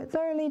 I know it's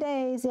early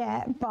days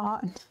yet,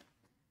 but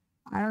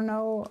I don't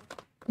know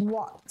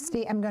what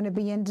state I'm going to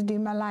be in to do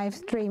my live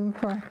stream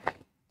for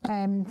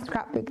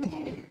scrapbook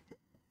day.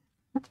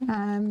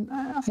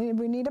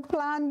 We need a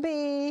plan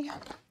B.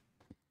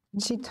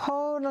 She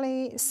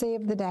totally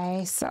saved the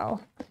day, so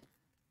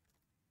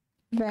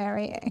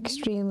very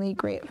extremely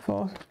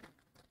grateful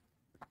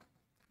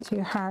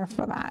to her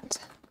for that.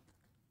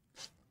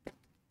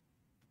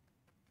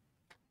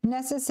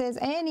 Nessa says,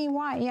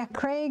 why? Yeah,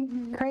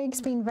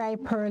 Craig's been very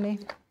poorly.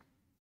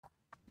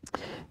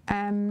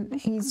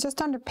 He's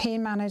just under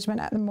pain management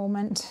at the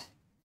moment,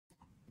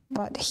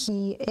 but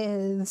he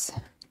is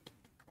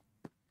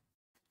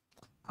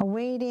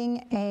awaiting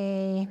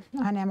an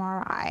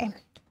MRI,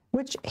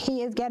 which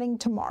he is getting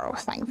tomorrow,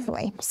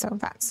 thankfully. So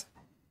that's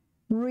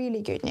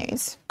really good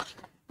news.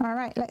 All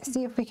right, let's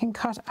see if we can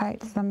cut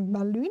out some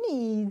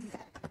balloonies.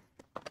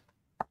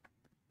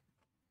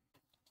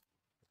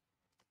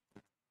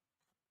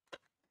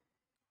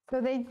 So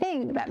they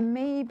think that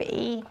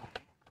maybe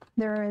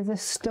there is a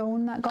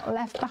stone that got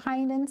left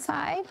behind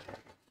inside,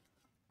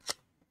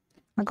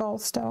 a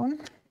gallstone.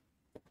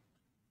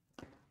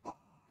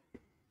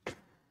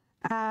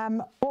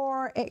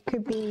 Or it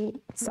could be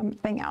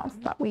something else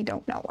that we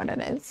don't know what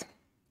it is.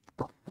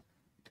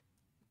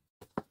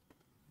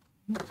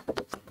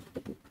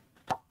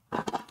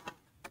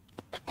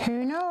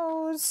 Who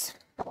knows?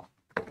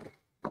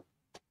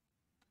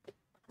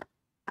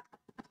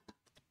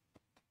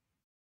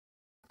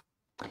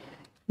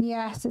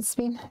 Yes, it's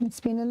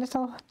been a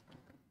little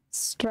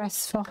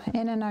stressful,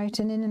 in and out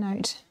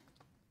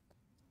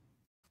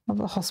of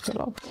the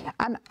hospital.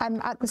 And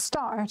at the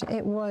start,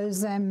 it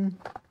was a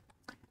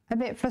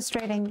bit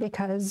frustrating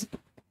because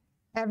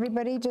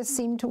everybody just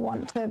seemed to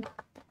want to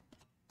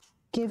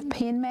give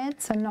pain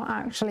meds and not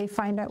actually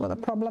find out what the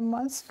problem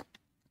was.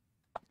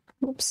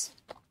 Oops,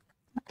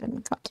 that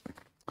didn't cut.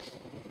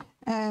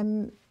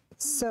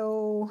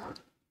 So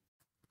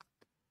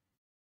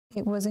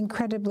it was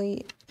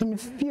incredibly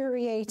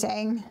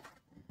infuriating.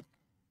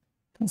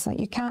 It's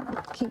like, you can't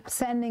keep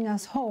sending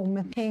us home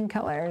with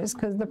painkillers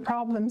because the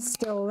problem's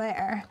still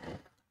there.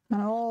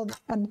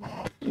 And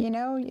you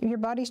know, your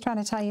body's trying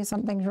to tell you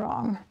something's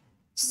wrong.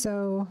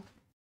 So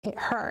it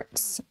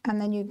hurts, and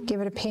then you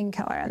give it a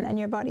painkiller, and then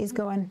your body's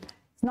going,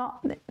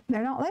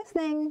 they're not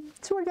listening.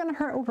 So we're gonna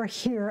hurt over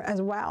here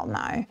as well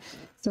now.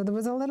 So there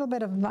was a little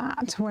bit of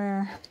that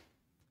where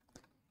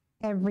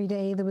every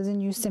day there was a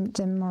new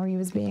symptom or he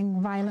was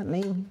being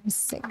violently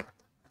sick.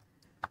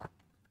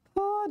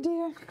 Oh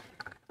dear.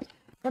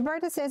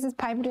 Roberta says, is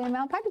Piper doing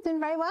well? Piper's doing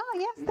very well,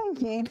 yes,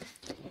 thank you.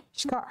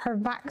 She got her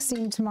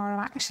vaccine tomorrow,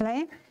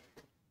 actually.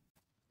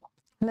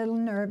 A little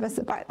nervous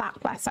about that,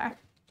 bless her.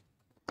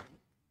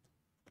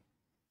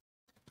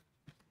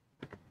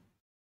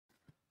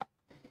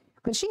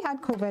 But she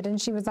had COVID and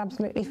she was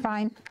absolutely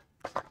fine.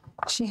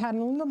 She had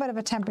a little bit of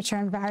a temperature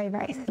and very,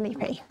 very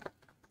sleepy.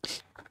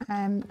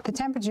 The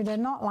temperature did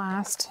not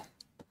last.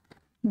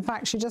 In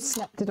fact, she just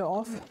slept it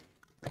off.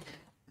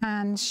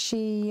 And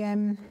she...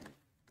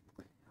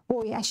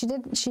 oh yeah, she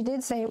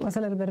did say it was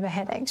a little bit of a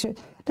headache. She had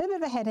a little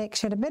bit of a headache,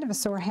 she had a bit of a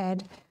sore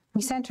head.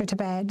 We sent her to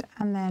bed,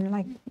 and then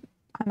like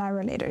an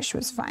hour later she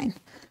was fine.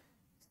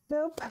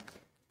 So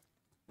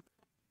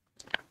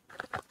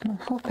we're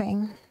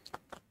hoping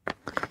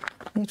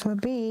it will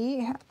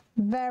be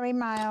very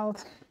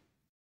mild.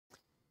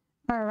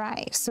 All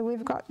right, so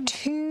we've got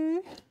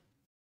 2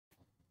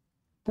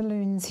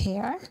 balloons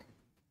here.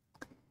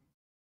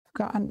 We've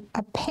got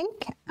a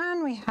pink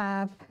and we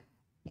have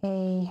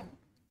a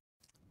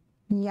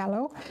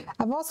yellow.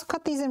 I've also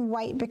cut these in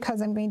white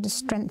because I'm going to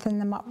strengthen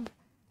them up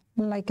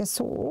like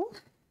so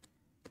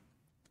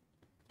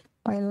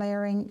by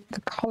layering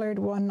the colored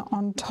one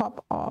on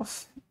top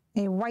of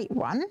a white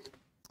one.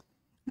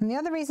 And the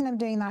other reason I'm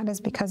doing that is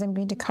because I'm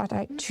going to cut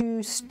out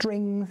 2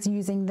 strings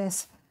using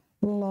this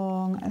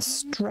long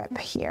strip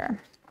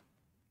here.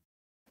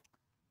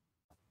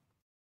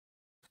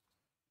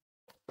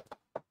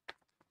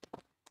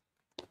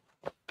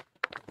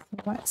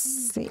 Let's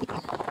see.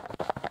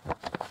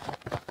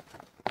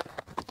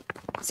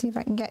 See if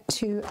I can get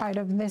 2 out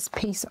of this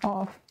piece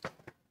of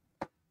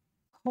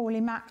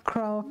holy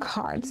mackerel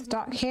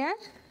cardstock here.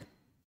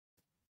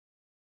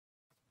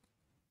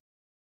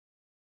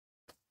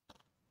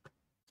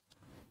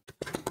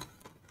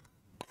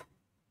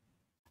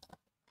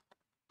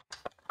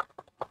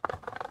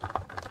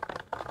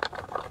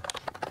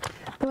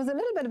 There was a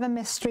little bit of a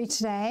mystery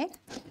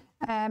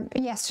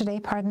yesterday,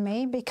 pardon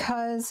me,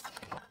 because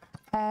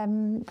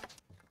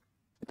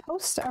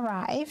post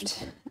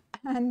arrived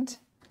and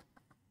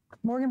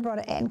Morgan brought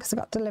it in because it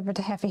got delivered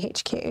to Heffy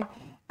HQ,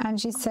 and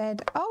she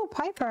said, "Oh,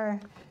 Piper,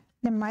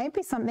 there might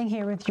be something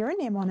here with your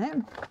name on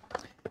it."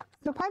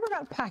 So Piper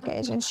got the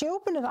package and she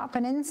opened it up,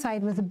 and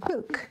inside was a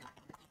book,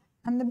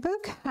 and the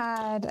book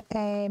had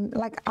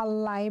like a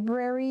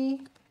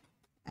library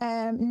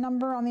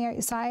number on the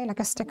outside, like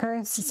a sticker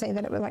to say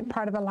that it was like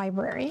part of a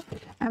library.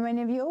 And when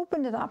you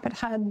opened it up, it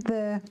had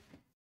the,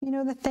 you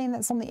know, the thing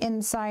that's on the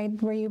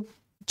inside where you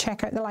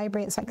check out the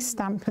library. It's like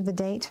stamped with the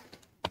date.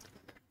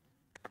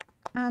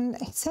 And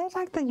it said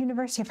like the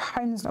University of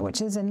Hounslow,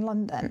 which is in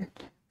London,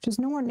 which is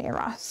nowhere near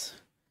us.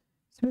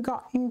 So we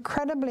got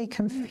incredibly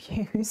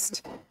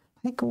confused.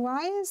 Like,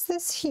 why is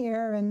this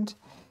here? And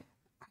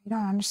I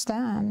don't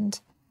understand.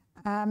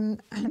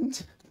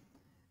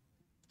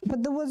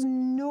 But there was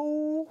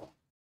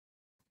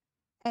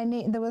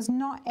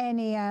not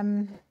any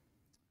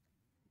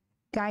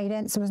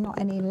guidance. There was not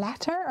any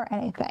letter or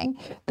anything.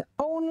 The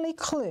only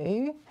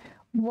clue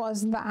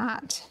was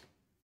that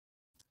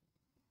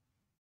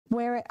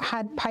where it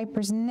had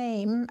Piper's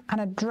name and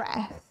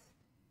address,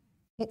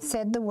 it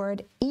said the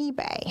word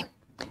eBay.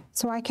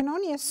 So I can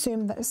only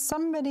assume that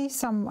somebody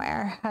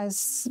somewhere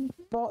has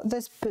bought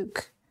this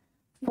book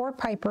for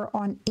Piper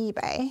on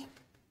eBay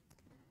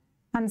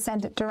and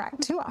sent it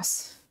direct to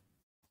us.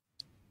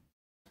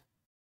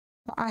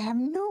 But I have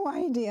no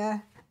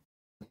idea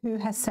who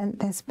has sent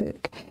this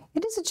book.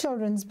 It is a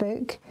children's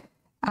book,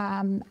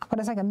 but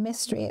it's like a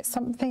mystery. It's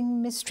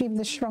something Mystery of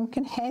the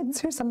Shrunken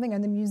Heads or something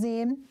in the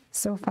museum.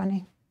 So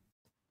funny.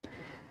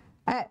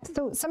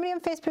 So somebody on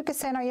Facebook is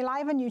saying, are you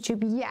live on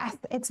YouTube? Yes,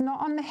 it's not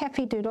on the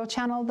Heffy Doodle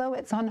channel though.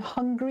 It's on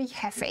Hungry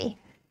Heffy.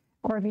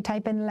 Or if you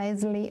type in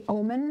Lesley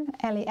Oman,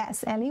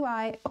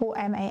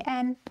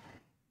 Lesley-Oman,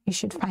 you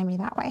should find me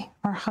that way,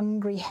 or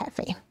Hungry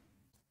Heffy.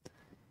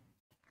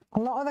 A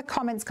lot of the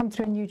comments come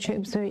through on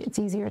YouTube, so it's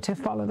easier to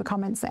follow the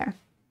comments there.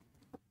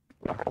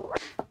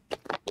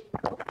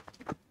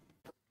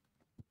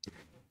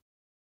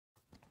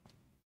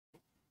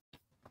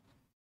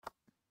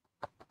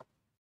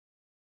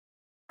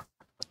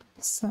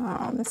 So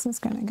this is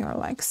going to go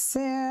like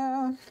so.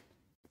 I'm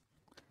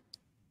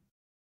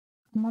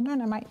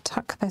wondering I might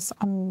tuck this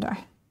under,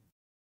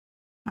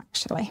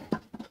 actually.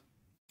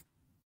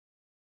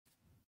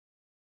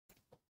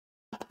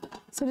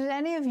 So did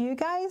any of you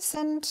guys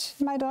send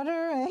my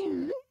daughter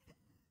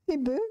a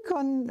book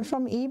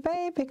from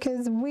eBay?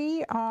 Because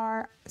we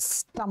are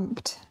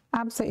stumped,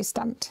 absolutely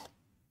stumped.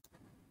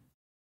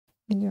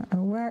 I don't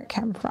know where it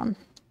came from.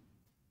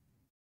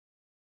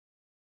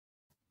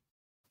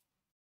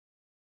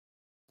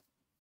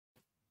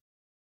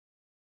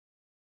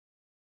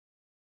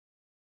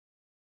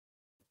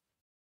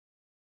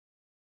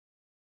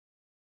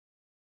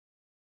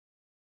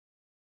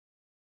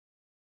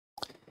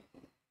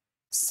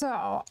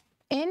 So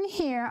in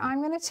here,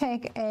 I'm going to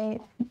take a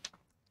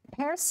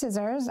pair of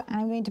scissors and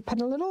I'm going to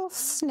put a little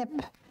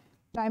snip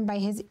down by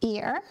his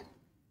ear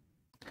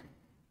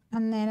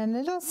and then a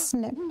little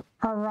snip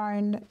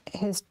around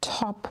his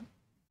top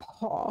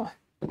paw.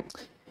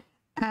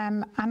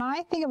 And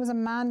I think it was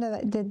Amanda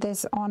that did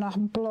this on a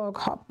blog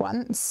hop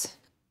once,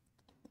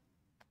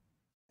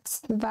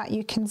 so that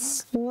you can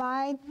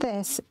slide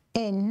this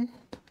in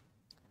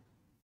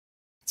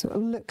so it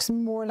looks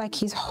more like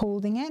he's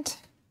holding it,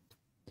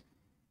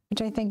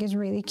 which I think is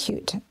really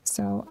cute.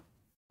 So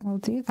we'll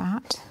do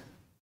that.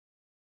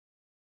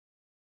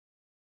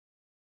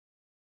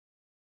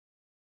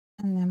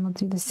 And then we'll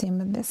do the same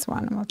with this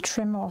one, and we'll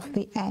trim off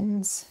the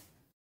ends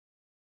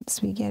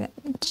so we get it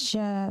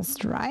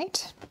just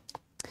right.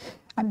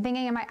 I'm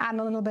thinking I might add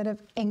a little bit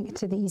of ink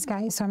to these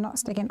guys, so I'm not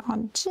sticking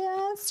on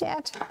just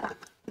yet.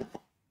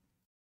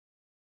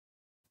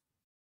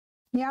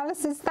 Yeah,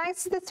 listen,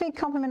 thanks for the sweet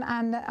compliment,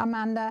 and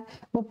Amanda.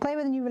 We'll play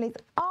with the new release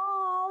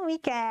all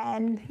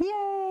weekend.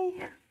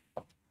 Yay!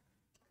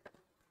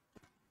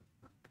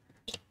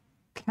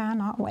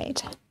 Cannot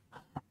wait.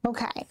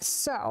 Okay,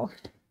 so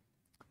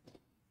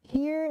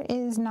here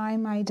is now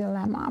my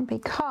dilemma,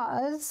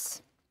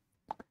 because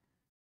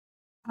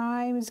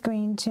I was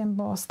going to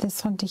emboss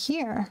this onto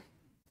here.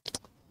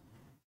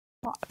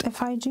 But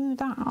if I do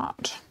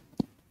that,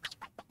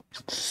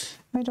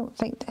 I don't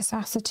think this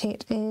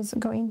acetate is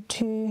going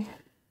to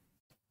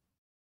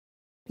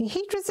be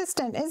heat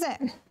resistant, is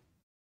it?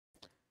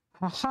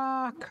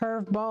 Haha,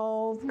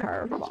 curveballs,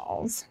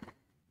 curveballs.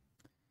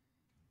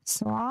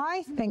 So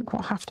I think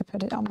we'll have to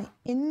put it on the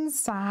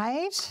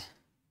inside,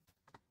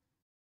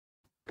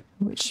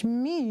 which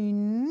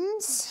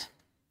means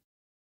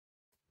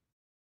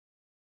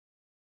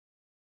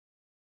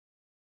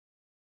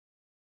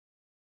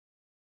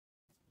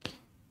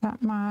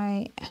that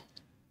my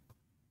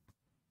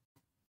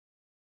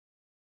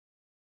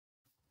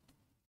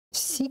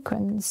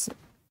sequins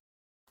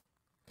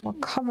will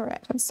cover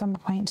it at some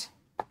point.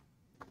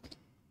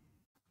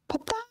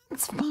 But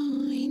that's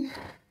fine.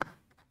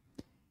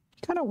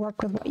 You gotta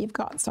work with what you've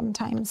got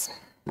sometimes.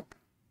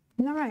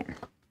 All right.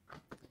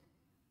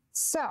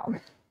 So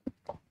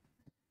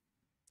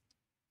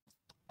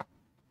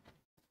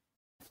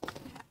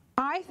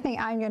I think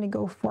I'm going to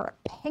go for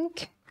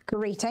pink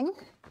greeting,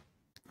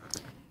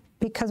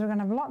 because we're going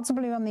to have lots of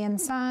blue on the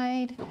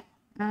inside.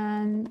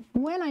 And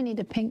when I need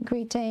a pink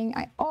greeting,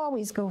 I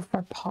always go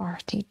for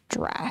party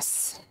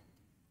dress,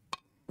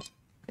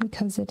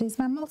 because it is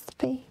my most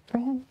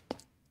favorite.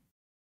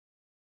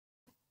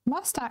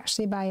 Must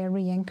actually buy a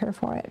re-inker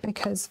for it,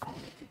 because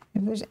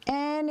if there's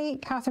any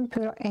Catherine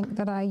Poodle ink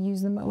that I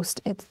use the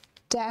most, it's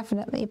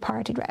definitely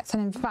party dress.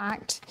 And in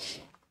fact,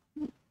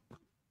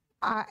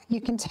 you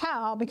can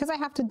tell, because I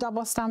have to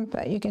double stamp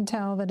it, you can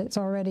tell that it's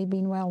already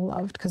been well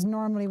loved, because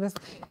normally with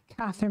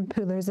Catherine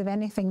Poodlers, if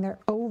anything, they're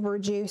over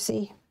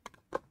juicy.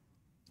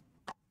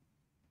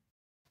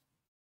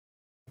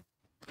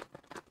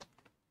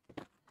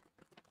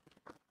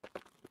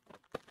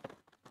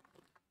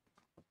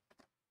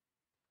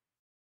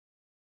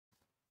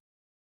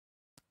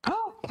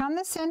 Oh, can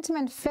the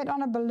sentiment fit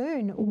on a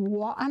balloon?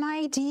 What an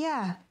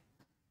idea.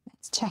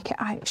 Let's check it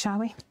out, shall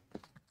we?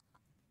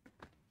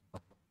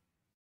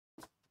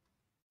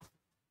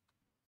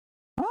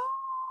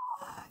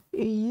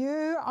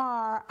 You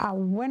are a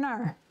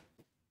winner.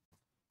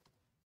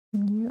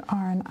 You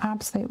are an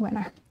absolute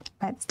winner.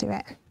 Let's do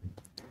it.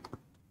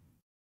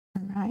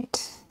 All right,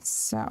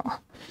 so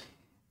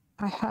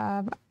I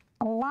have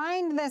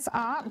lined this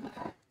up.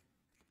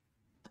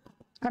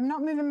 I'm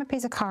not moving my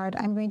piece of card.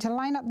 I'm going to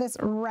line up this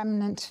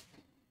remnant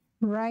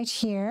right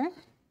here.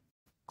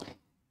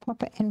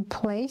 Pop it in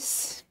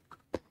place.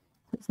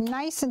 It's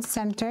nice and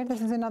centered.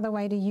 This is another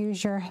way to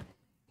use your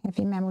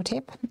heavy memo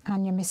tape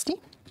and your MISTI.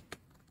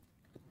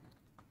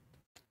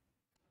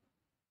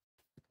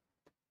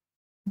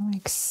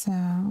 Like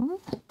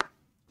so.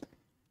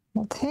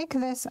 We'll take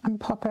this and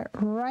pop it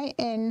right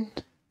in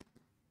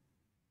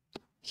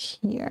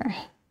here.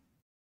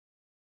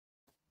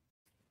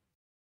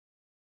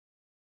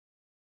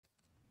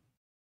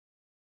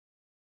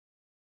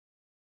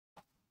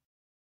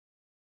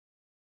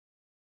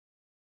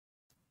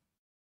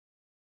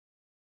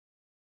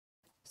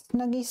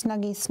 Snuggy,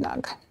 snuggy,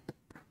 snug.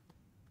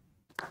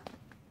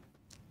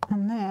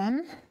 And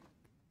then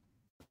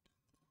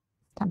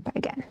stamp it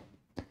again.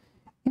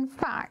 In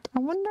fact, I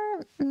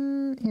wonder,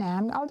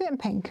 nah, I'll do it in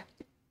pink.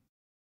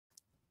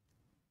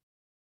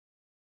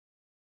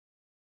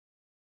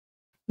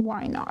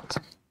 Why not?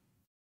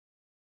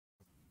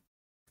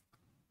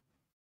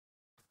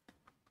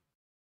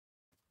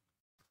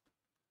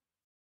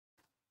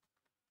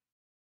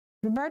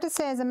 Roberta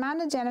says,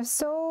 Amanda Jen have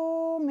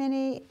so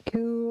many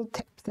cool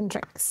tips and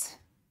tricks.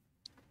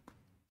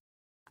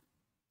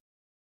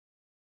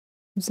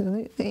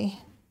 Absolutely.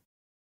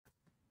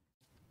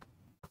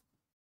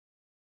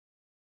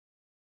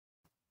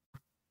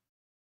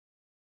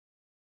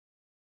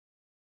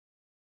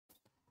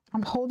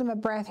 I'm holding my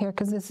breath here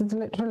because this is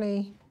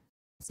literally,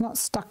 it's not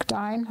stuck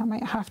down. I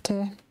might have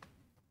to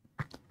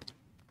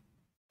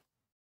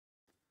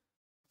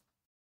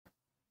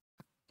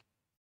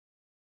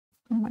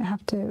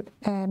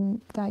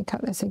die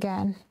cut this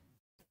again.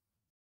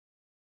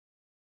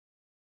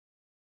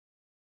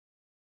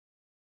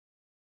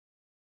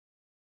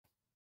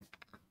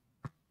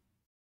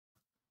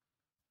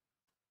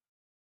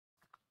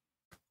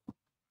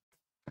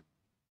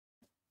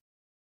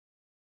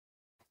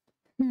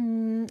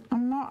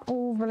 I'm not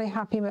overly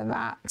happy with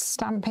that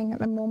stamping at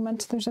the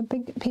moment. There's a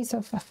big piece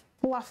of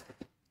fluff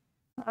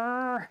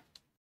on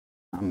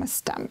my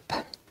stamp.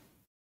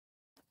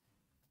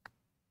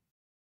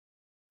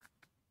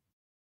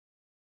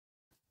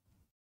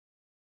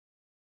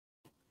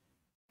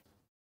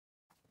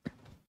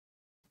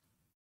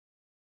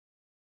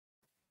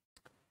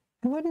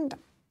 I wouldn't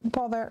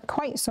bother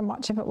quite so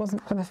much if it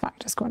wasn't for the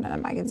fact it's going in a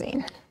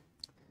magazine.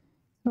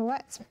 So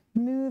let's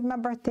move my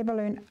birthday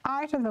balloon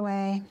out of the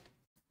way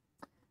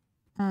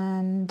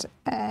and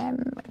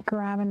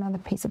grab another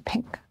piece of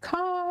pink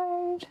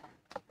card.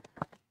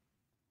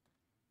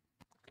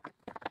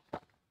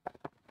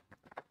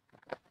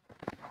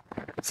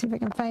 See if I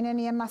can find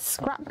any of my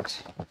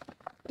scrapped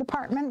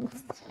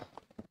compartments.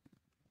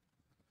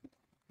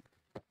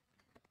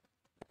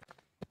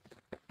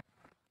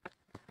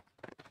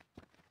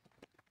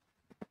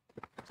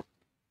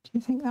 Do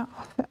you think that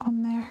will fit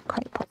on there?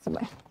 Quite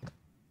possibly.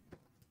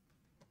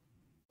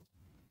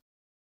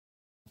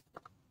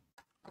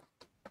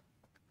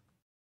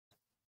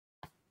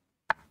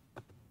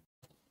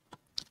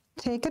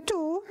 Take a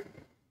tool.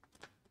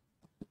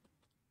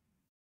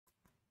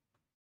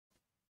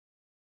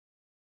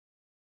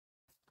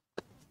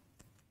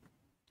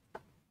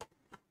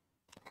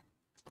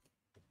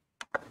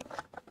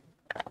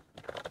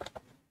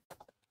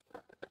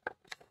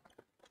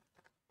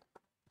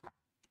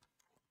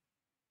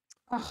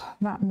 Oh,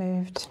 that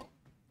moved.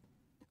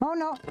 Oh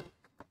no,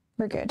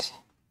 we're good.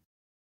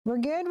 We're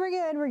good, we're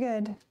good, we're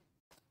good.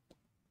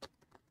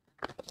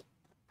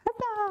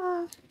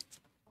 Ta-da!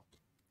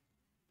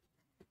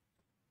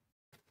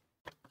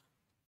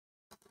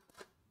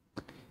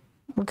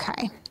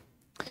 Okay,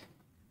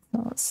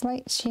 so a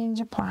slight change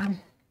of plan.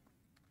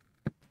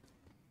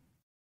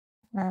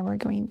 Where we're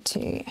going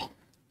to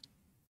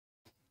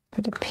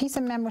put a piece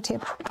of memo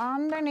tape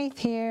underneath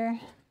here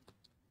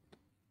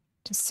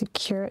to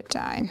secure it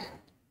down.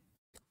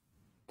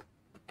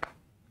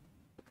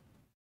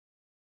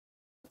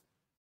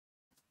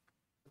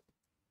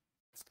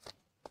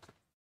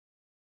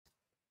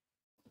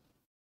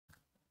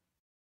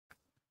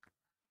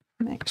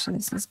 Make sure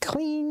this is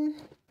clean.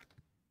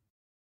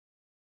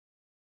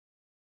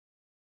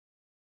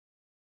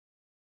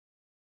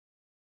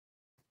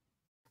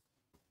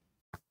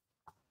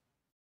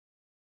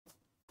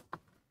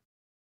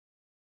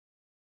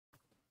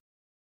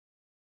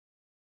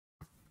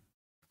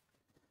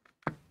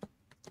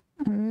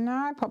 And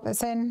now I pop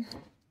this in.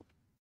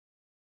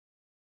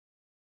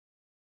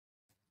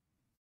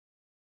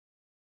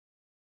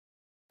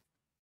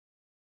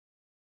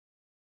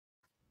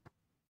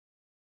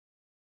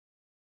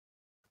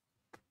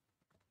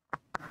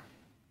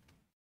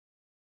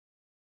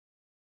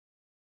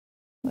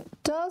 It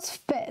does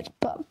fit,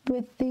 but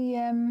with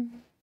the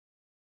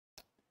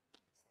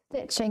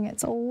stitching,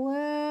 it's a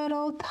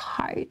little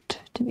tight,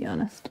 to be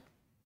honest.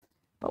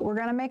 But we're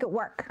gonna make it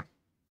work.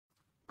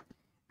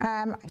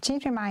 I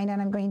changed my mind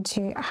and I'm going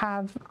to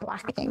have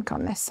black ink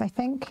on this, I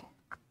think.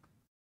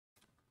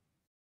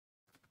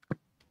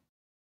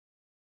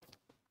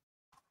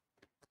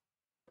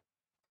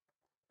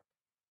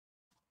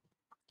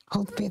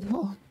 Hold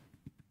faithful.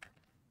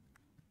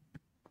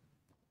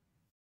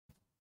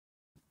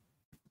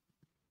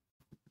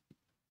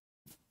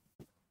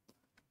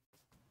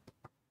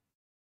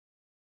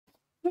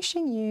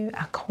 Wishing you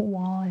a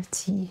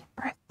quality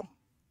birthday.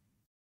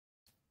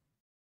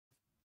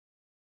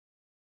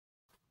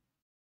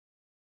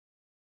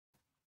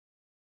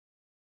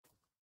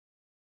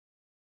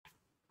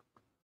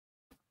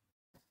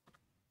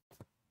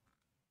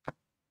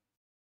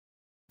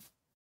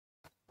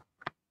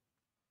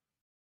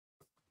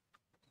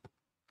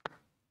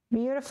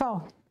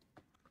 Beautiful.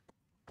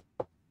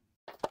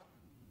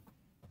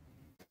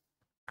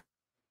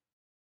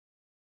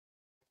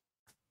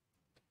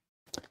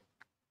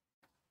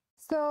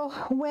 So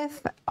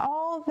with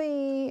all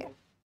the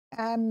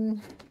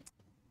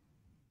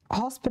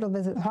hospital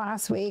visits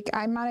last week,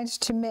 I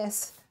managed to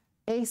miss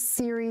a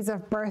series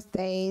of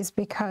birthdays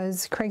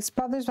because Craig's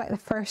brother's like the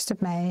 1st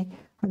of May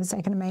or the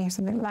 2nd of May or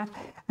something like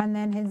that. And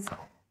then his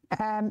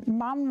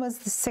mom was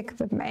the 6th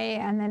of May,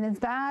 and then his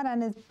dad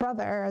and his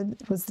brother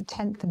was the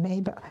 10th of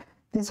May. But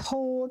this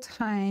whole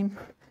time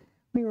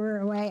we were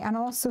away, and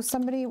also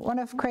one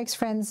of Craig's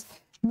friends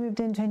moved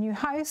into a new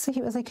house, so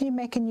he was like, can you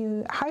make a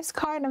new house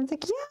card? And I was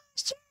like, yeah,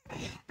 sure.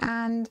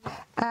 And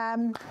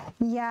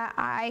yeah,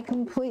 I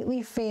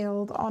completely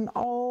failed on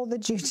all the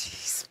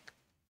duties.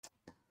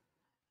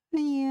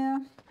 Yeah.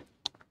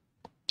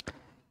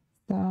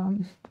 So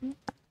I'm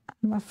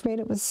afraid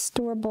it was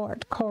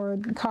store-bought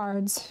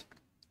cards.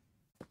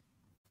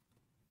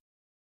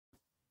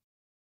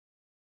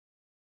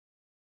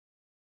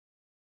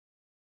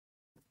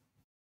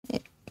 There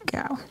you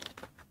go.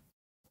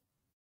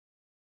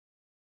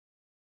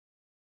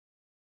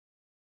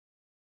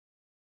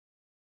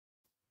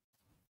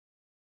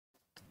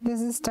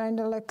 This is starting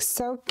to look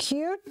so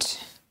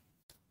cute.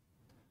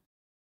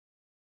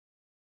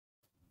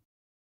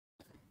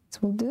 So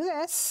we'll do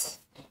this.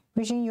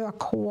 Wishing you a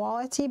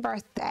quality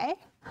birthday.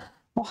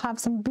 We'll have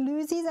some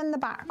bluesies in the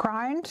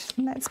background.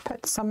 Let's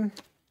put something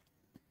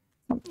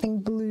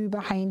blue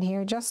behind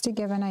here just to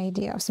give an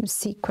idea of some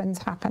sequins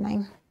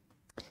happening.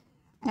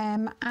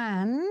 I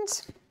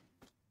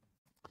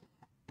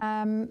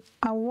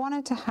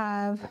wanted to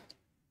have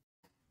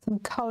some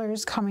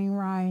colors coming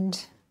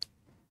round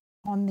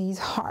on these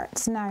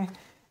hearts. Now,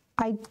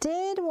 I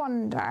did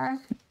wonder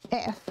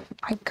if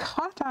I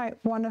cut out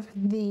one of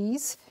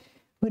these,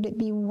 would it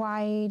be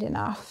wide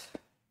enough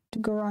to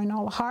go around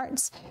all the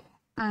hearts?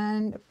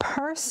 And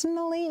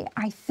personally,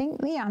 I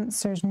think the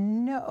answer is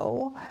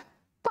no,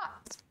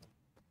 but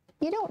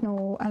you don't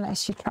know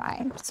unless you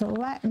try. So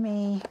let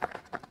me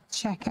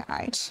check it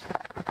out.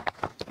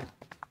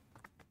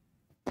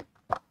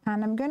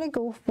 And I'm going to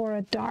go for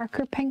a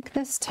darker pink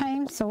this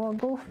time, so I'll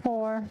go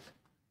for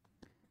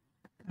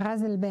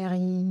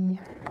Raspberry.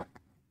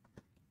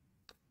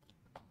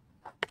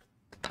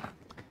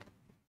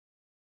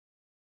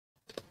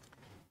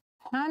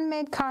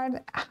 Handmade card,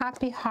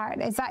 happy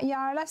heart. Is that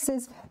Yarla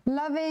says,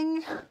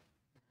 loving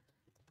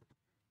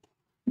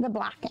the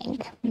black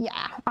ink.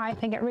 Yeah, I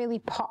think it really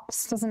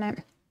pops, doesn't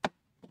it?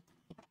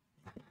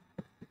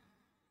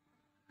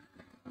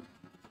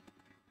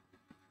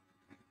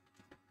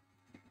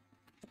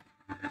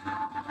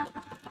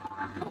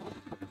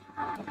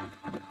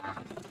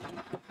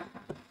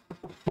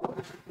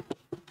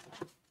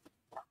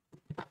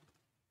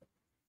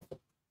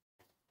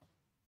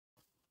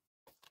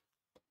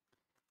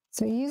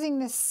 So using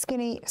this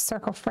skinny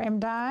circle frame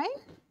die,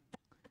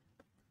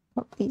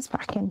 put these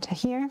back into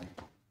here.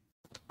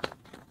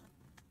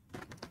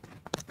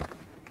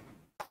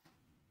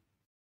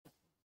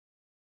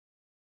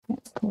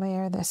 Let's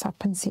layer this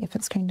up and see if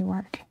it's going to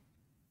work.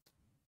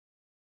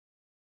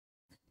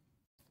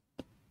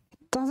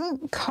 It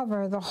doesn't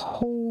cover the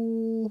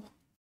whole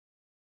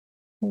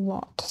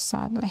lot,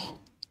 sadly.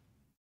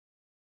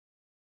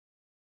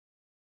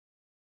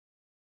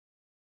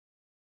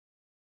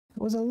 If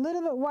it was a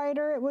little bit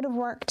wider, it would have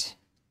worked.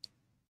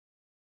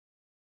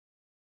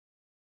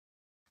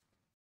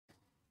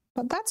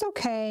 But that's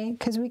okay,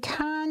 because we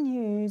can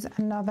use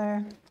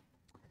another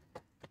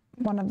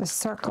one of the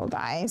circle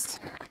dies.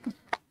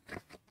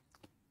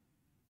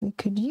 We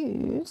could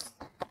use,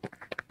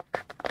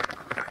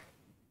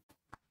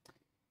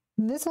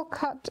 this will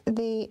cut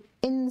the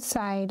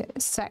inside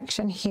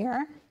section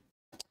here.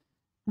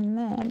 And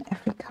then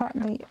if we cut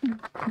the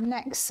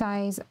next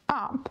size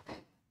up,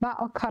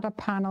 that'll cut a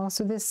panel.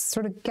 So this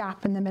sort of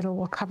gap in the middle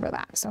will cover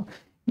that. So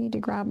I need to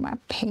grab my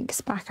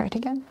pinks back out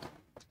again.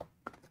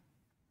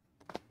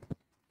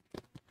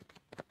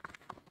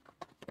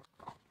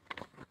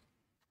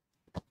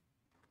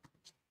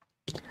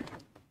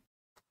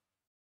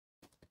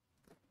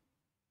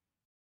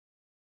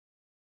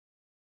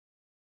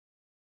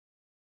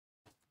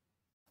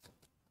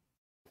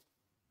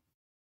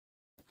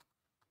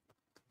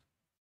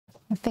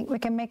 I think we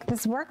can make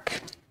this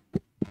work.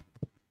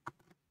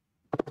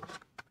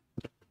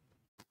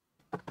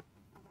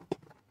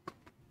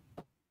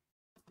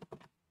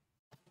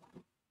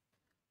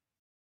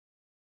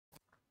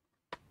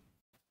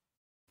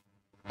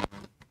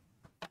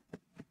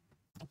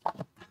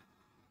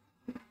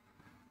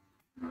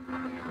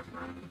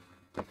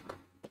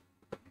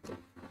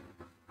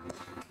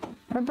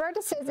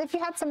 Roberta says, if you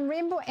had some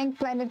rainbow ink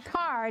blended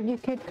card, you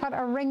could cut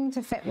a ring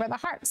to fit where the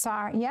hearts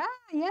are. Yeah,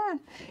 yeah.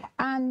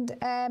 And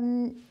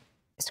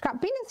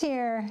Scrap Bean is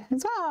here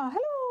as well.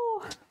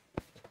 Hello.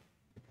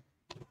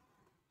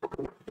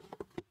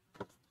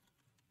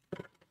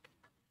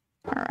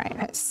 All right,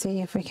 let's see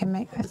if we can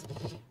make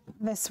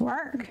this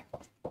work.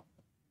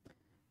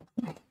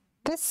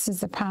 This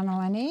is the panel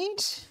I need.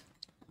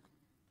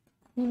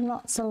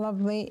 Lots of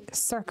lovely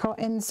circle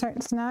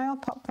inserts now. I'll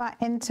pop that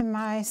into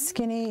my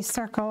skinny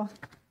circle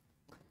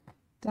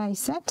die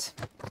set.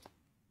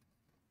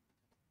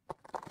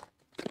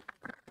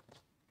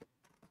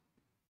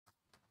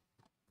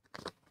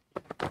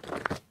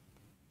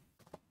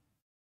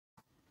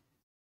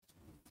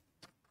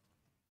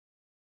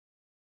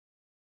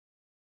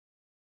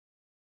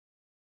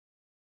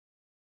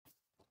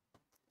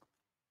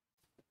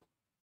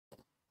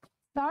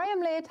 Sorry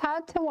I'm late,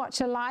 had to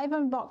watch a live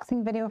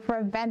unboxing video for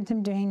an event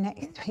I'm doing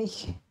next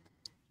week.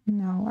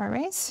 No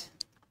worries.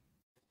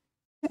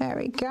 There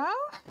we go.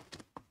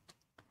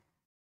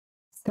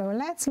 So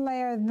let's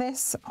layer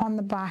this on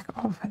the back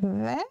of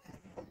this.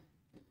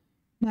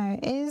 Now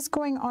it is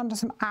going onto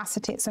some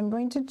acetate, so I'm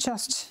going to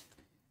just,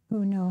 oh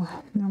no,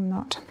 no I'm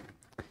not.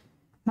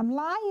 I'm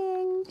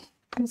lying.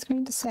 I was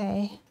going to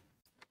say,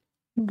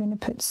 I'm going to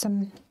put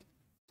some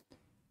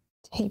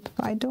tape,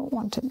 but I don't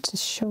want it to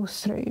show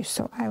through,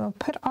 so I will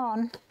put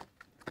on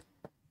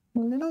a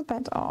little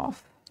bit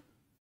of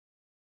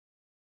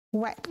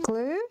wet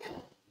glue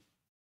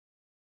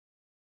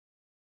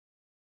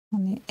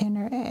on the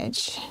inner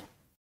edge.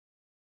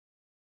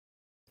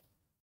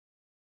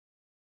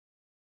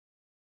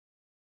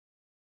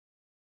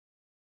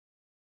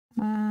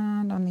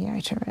 And on the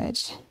outer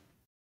edge.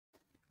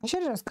 I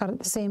should have just cut it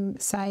the same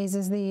size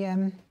as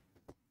the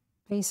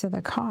base of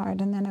the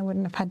card, and then I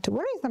wouldn't have had to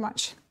worry so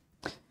much.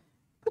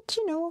 But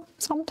you know,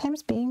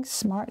 sometimes being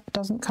smart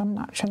doesn't come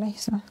naturally,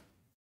 so.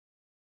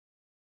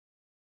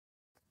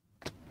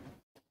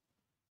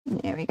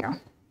 There we go.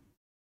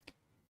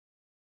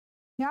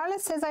 Yarla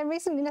says, I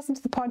recently listened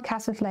to the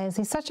podcast with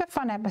Lesley. Such a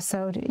fun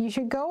episode. You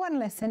should go and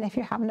listen if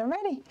you haven't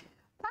already.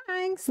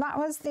 Thanks. That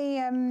was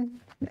the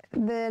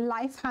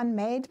Life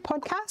Handmade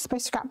podcast by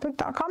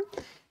scrapbook.com.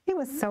 It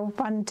was so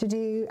fun to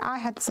do. I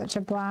had such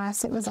a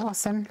blast. It was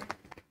awesome.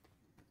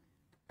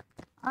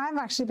 I've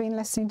actually been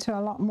listening to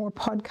a lot more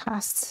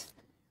podcasts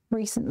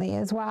recently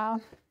as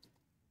well.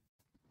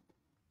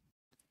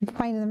 I'm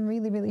finding them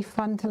really, really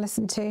fun to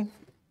listen to.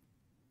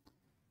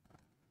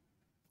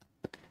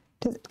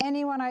 Does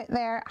anyone out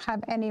there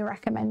have any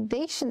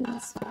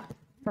recommendations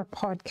for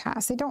for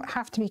podcasts. They don't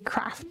have to be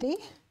crafty.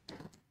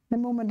 The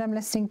moment I'm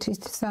listening to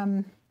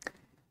some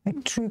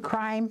like true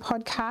crime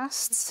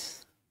podcasts.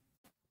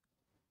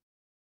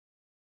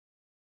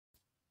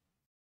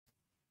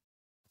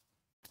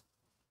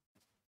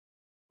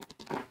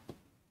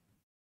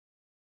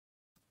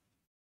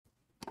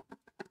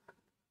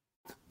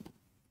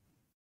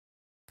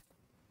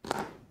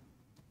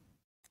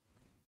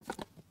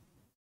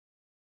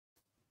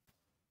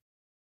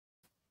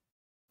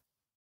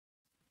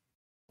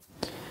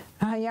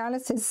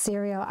 Yarlis is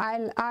Serial.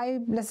 I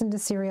listened to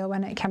Serial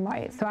when it came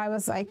out, so I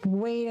was like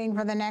waiting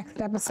for the next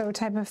episode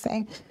type of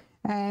thing.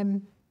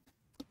 And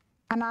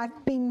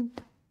I've been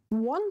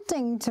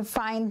wanting to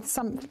find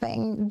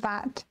something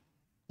that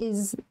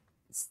is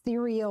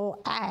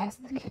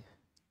Serial-esque.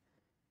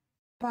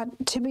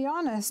 But to be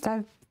honest,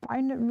 I've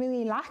found it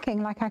really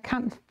lacking. Like I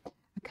can't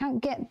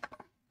get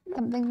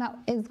something that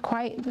is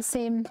quite the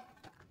same.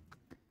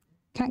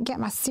 Can't get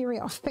my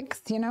Serial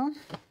fix, you know?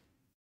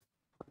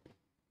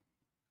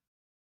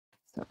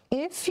 So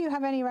if you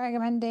have any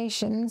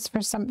recommendations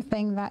for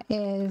something that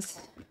is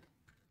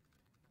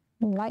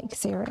like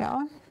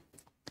Serial,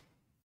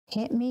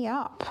 hit me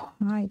up.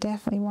 I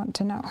definitely want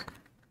to know.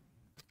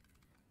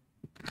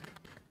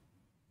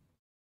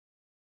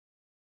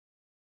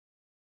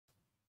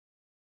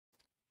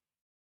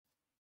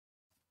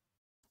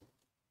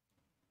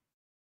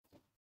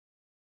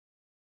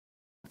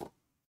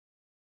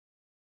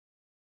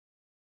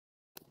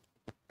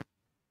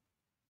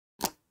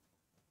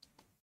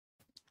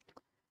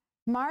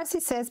 Marcy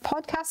says,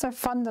 podcasts are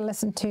fun to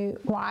listen to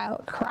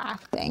while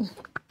crafting.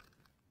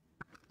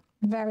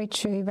 Very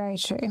true, very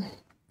true.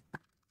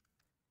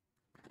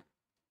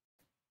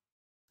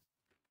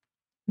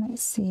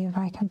 Let's see if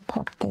I can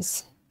pop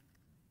this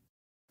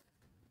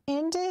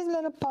into his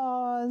little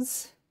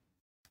paws.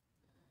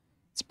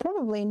 It's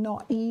probably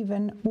not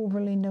even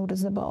overly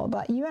noticeable,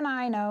 but you and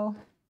I know.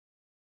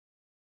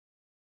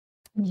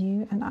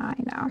 You and I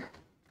know.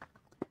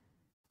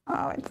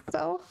 Oh, it's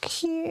so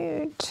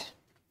cute.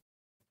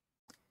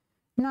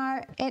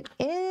 Now, it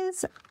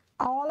is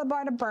all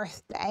about a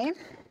birthday,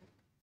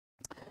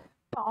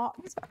 but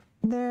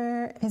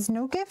there is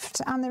no gift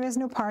and there is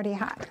no party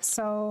hat.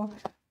 So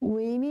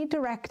we need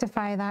to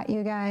rectify that,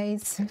 you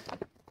guys.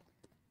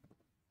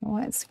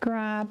 Let's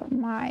grab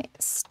my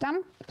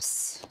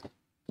stamps.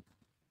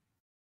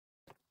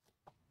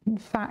 In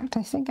fact,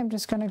 I think I'm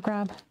just going to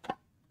grab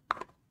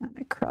an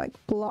acrylic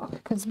block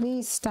because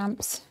these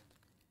stamps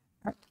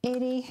are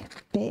itty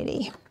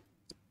bitty.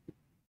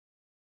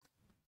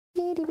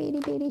 Bitty, bitty,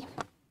 bitty.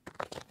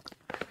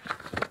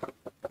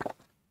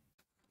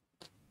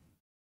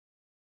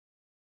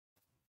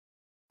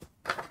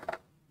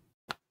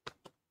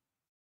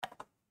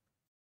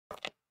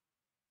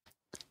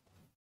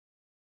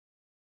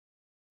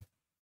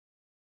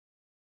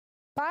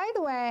 By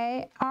the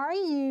way, are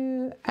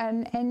you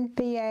an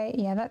NBA?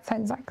 Yeah, that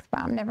sounds like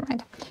spam. Never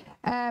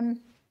mind.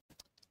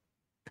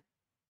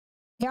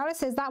 Yara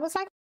says that was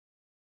like.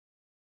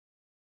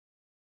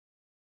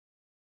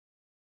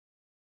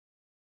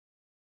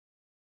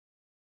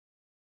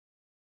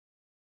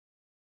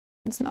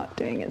 It's not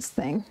doing its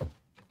thing.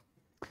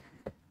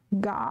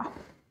 Gah.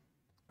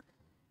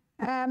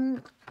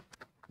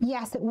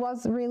 Yes, it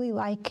was really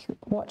like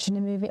watching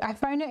a movie. I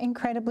found it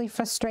incredibly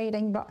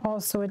frustrating, but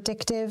also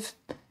addictive.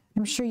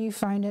 I'm sure you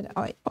found it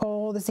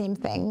all the same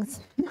things.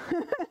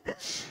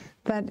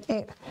 But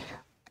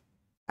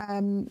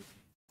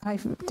I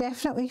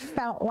definitely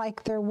felt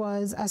like there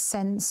was a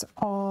sense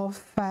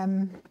of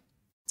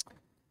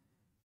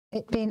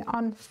it being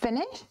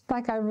unfinished,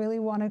 like I really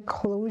wanted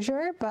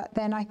closure, but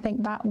then I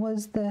think that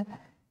was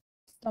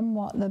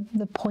somewhat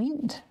the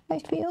point, I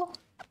feel.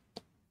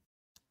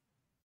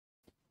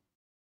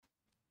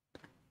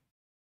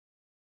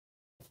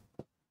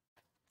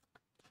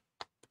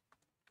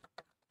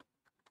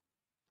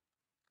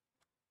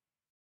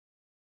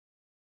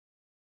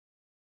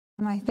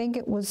 And I think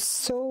it was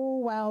so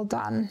well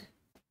done.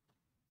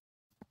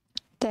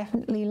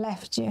 Definitely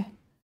left you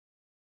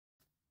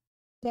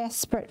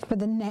desperate for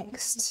the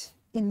next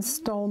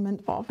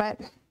installment of it.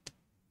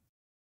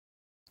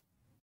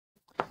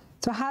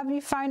 So have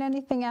you found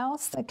anything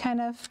else that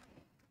kind of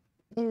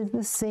is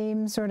the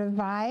same sort of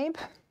vibe?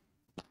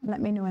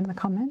 Let me know in the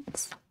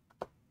comments.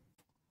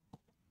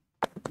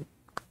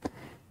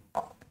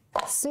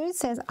 Sue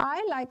says,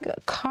 I like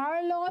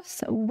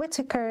Carlos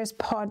Whitaker's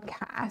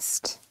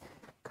podcast.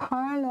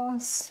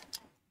 Carlos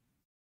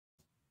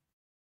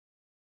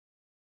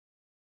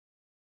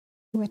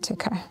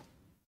Whitaker.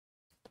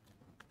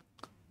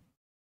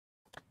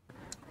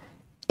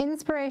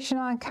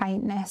 Inspirational and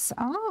kindness.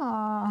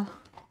 Ah,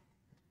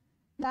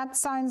 that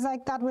sounds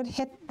like that would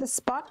hit the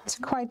spot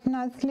quite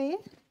nicely.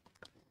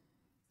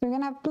 We're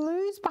going to have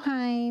blues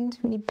behind.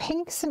 We need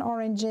pinks and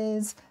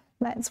oranges.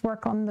 Let's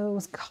work on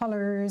those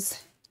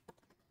colors.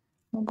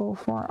 We'll go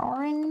for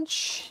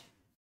orange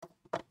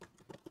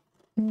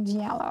and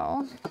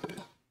yellow.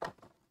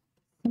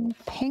 And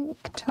pink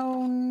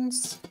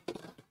tones.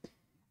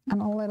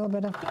 And a little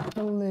bit of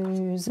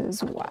blues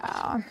as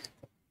well.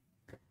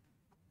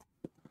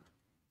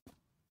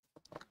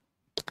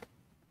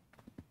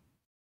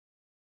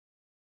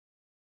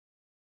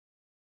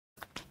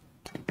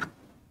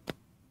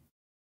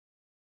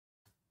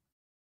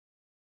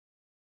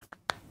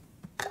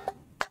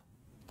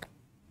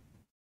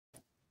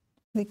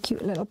 The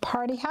cute little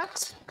party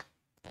hat.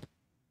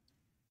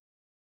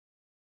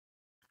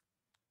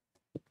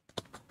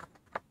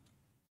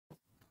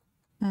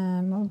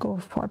 And we'll go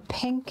for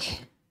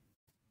pink.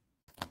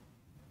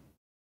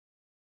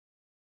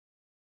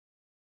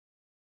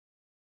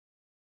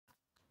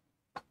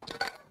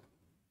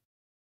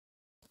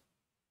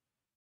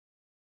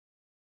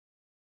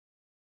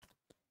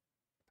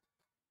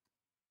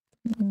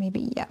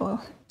 Maybe yellow.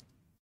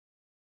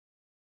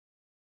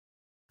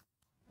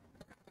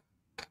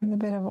 And a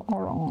bit of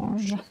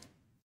orange.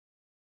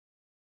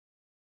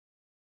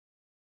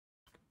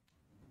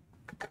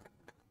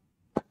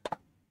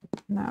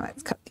 Now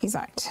let's cut these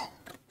out.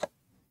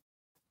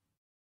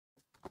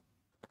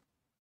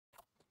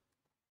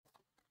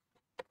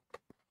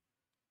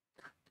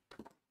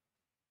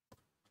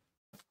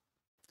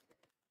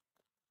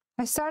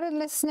 I started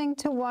listening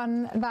to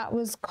one that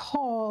was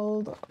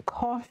called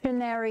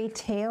Cautionary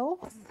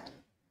Tales.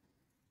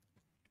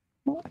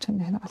 Oh, I don't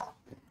know that.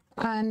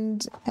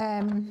 And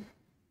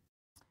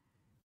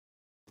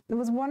there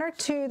was one or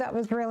two that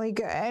was really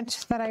good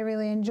that I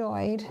really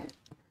enjoyed.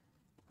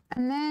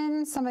 And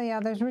then some of the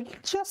others were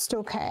just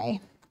okay.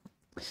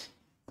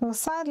 So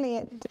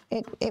sadly,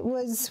 it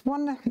was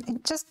one,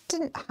 it just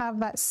didn't have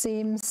that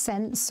same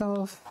sense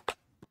of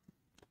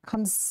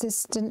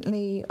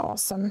consistently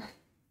awesome.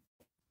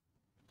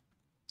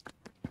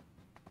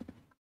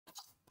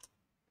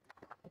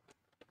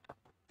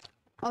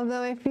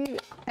 Although if you,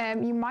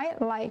 you might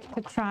like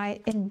to try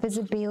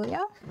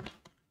Invisibilia.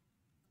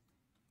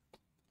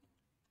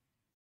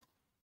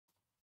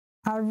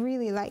 I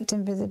really liked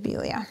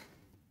Invisibilia.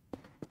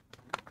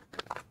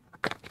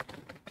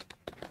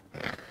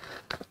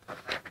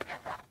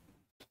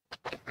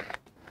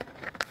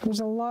 There's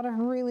a lot of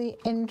really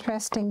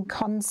interesting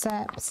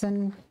concepts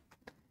and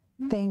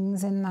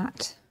things in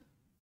that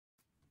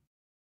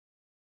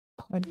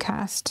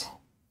podcast.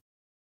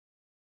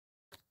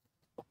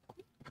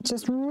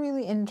 Just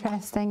really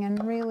interesting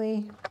and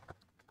really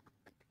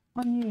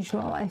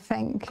unusual, I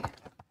think.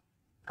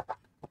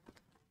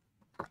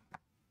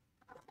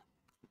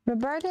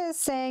 Roberta is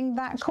saying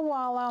that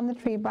koala on the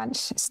tree branch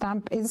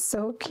stamp is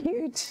so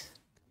cute.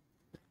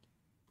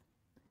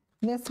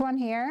 This one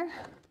here,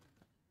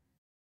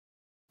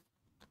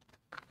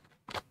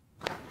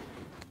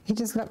 he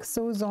just looks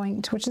so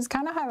zoinked, which is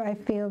kind of how I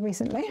feel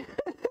recently.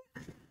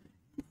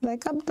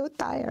 Like, I'm so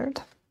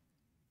tired.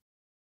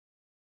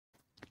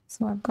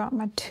 So I've got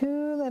my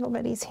two little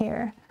bitties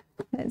here.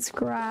 Let's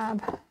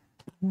grab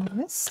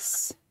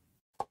this,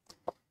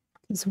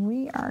 because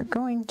we are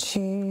going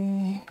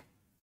to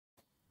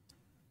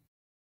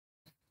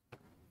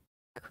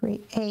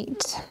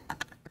create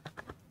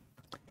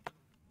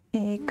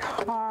a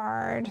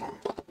card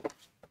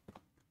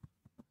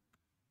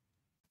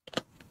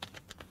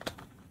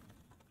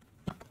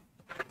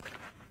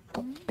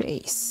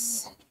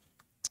base.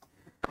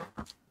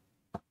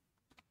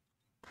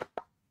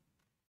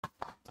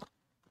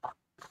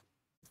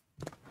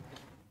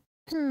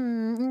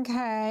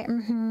 Okay.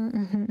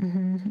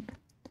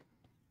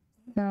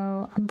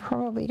 So I'm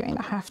probably going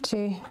to have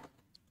to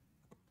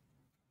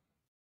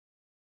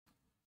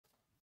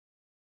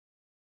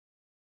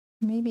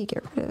maybe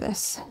get rid of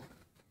this.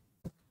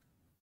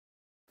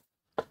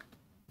 I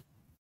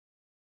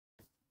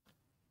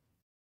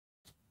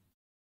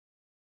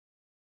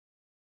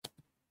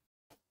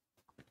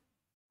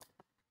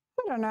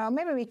don't know,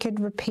 maybe we could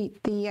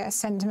repeat the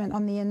sentiment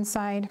on the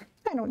inside.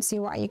 I don't see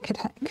why you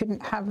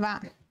couldn't have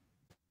that.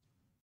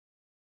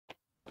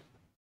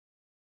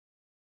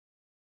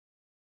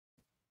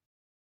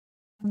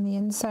 On the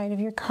inside of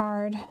your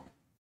card.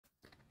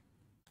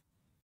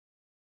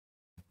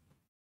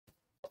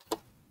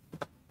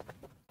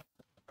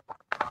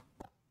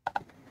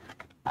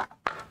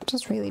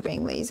 Just really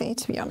being lazy,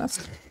 to be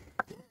honest.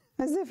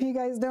 As if you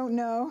guys don't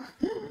know.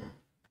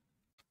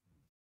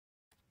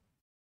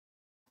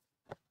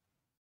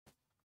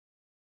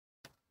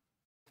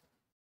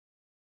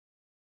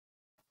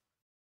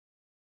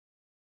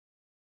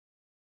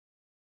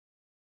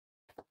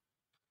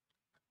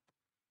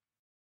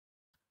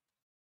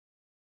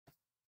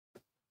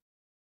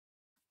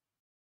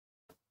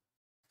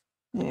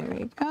 There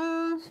we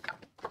go.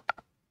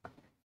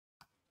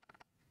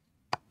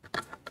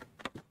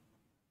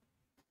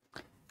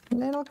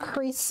 Little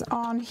crease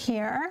on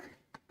here.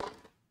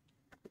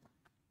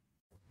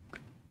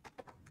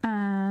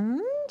 And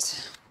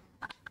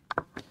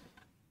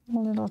a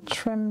little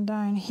trim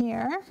down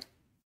here.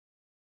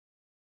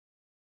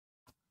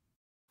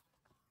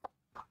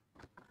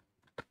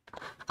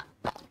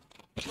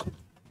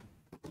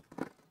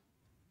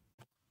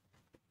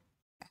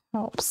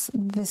 Helps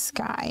this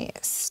guy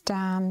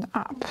stand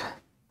up.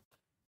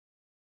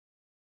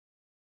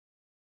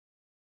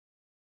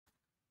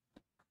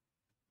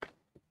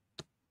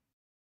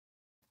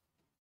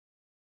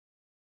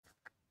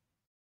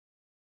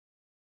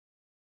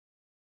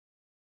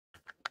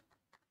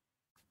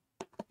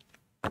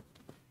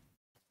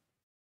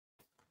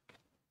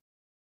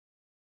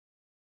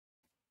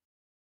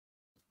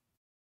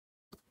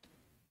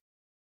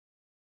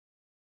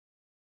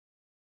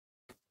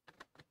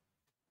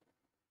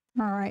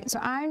 All right, so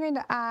I'm going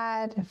to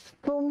add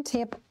foam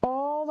tape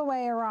all the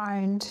way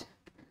around.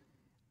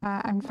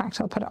 In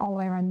fact, I'll put it all the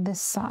way around this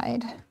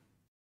side.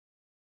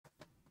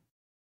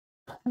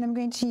 And I'm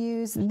going to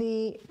use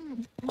the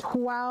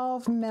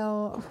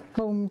 12mm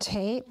foam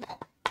tape.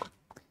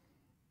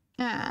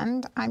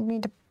 And I'm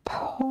going to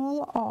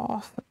pull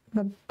off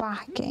the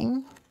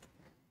backing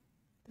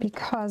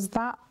because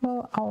that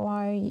will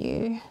allow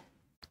you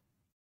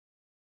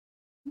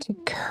to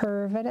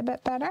curve it a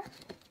bit better.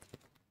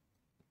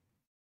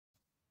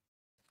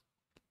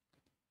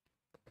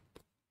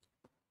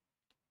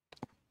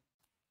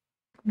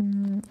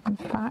 In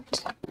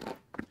fact,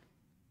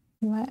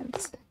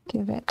 let's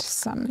give it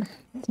some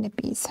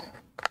snippies.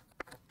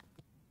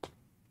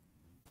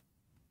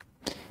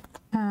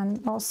 And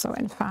also,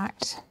 in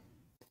fact,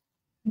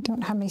 I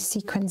don't have my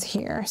sequins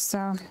here,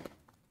 so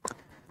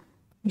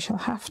we shall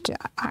have to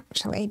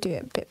actually do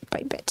it bit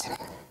by bit.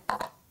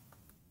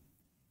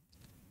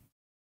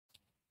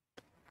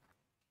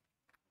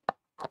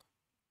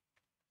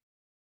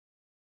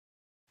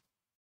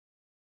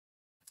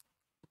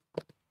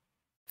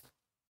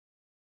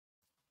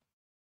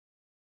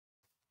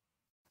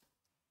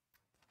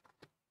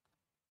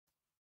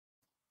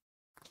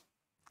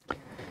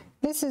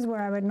 This is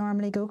where I would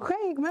normally go,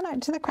 Craig, run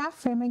out to the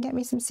craft room and get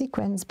me some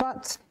sequins.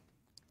 But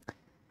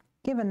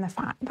given the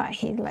fact that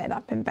he laid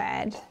up in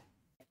bed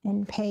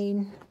in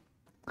pain,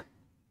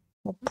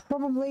 we'll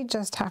probably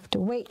just have to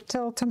wait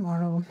till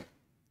tomorrow.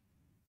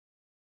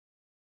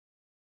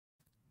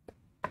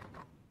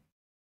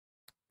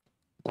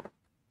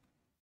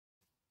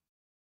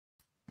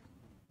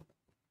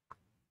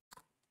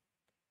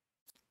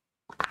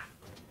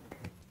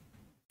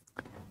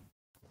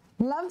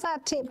 Love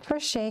that tape for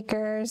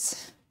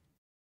shakers.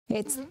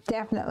 It's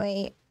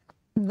definitely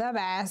the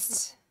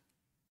best.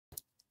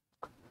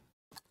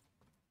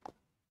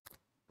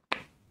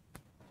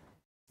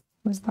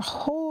 Was the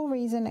whole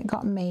reason it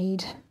got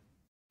made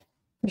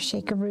for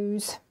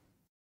shakeroos.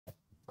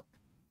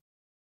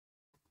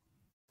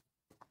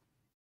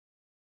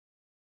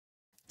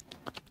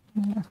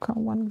 And I've got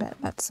one bit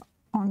that's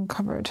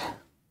uncovered.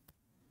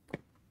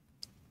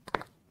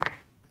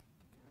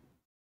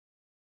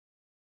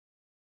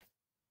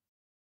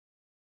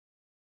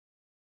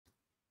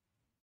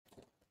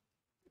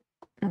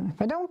 And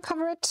if I don't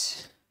cover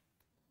it,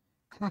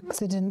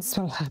 accidents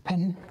will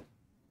happen.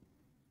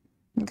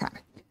 Okay,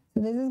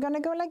 so this is going to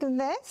go like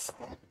this.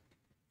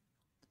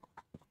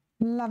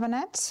 Loving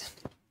it.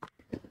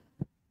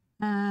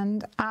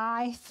 And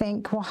I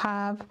think we'll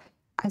have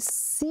a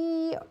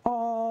sea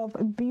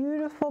of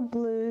beautiful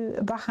blue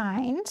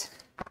behind.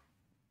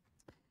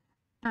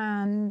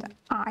 And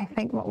I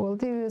think what we'll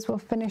do is we'll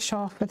finish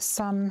off with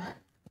some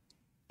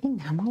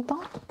enamel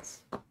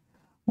dots.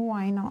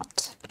 Why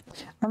not?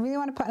 I really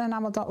want to put an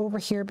enamel dot over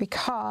here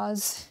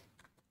because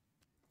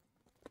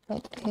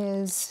it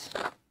is,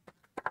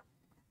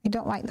 I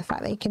don't like the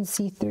fact that you can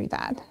see through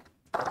that.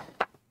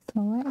 So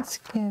let's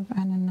give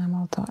an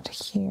enamel dot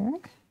here.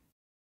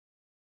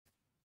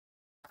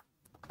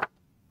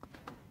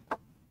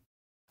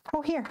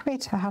 Oh, here,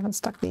 wait, I haven't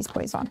stuck these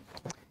boys on.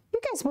 You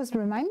guys are supposed to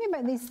remind me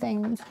about these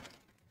things.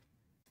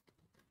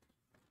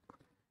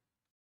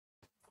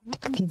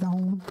 Stick these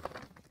on.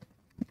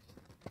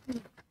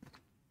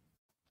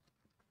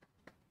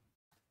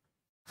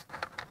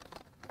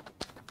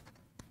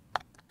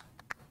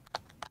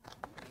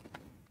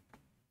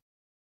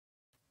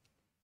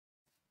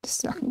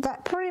 So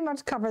that pretty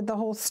much covered the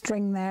whole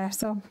string there,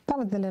 so that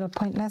was a little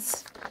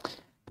pointless.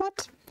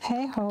 But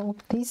hey ho,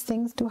 these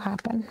things do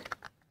happen.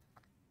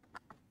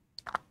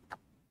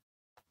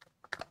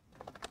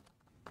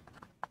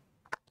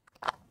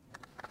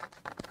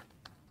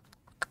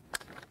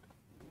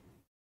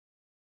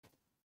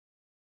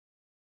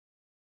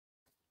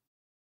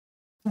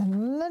 A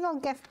little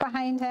gift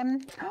behind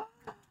him.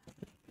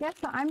 Guess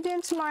what I'm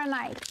doing tomorrow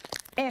night?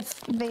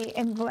 If the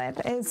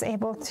invalid is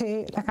able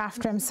to look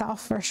after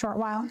himself for a short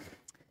while.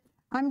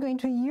 I'm going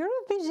to a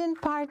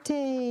Eurovision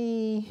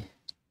party.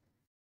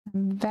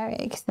 I'm very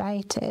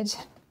excited.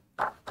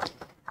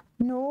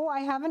 No, I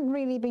haven't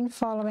really been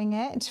following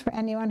it, for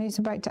anyone who's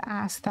about to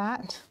ask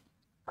that.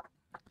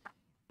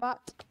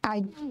 But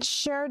I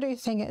sure do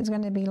think it's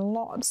going to be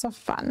lots of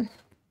fun.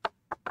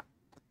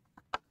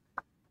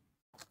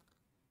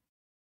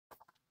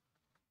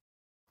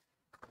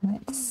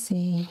 Let's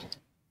see.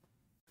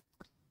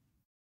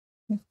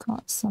 We've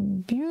got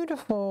some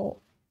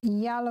beautiful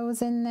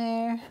yellows in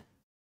there.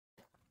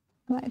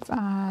 Let's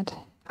add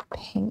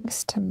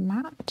pinks to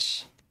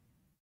match.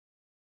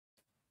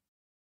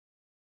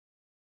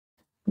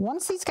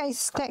 Once these guys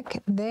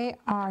stick, they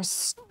are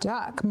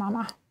stuck,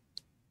 mama.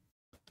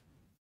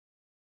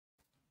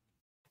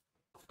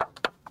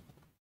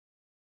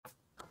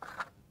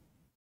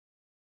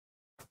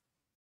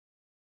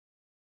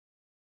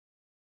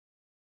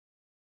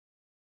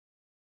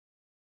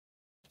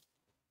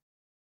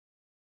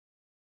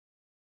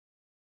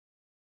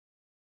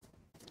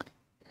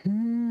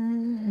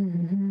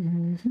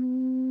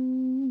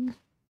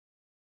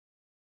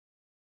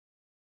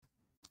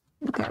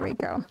 There we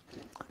go.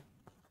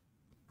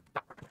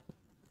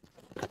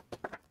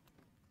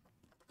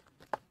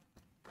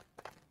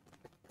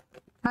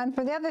 And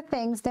for the other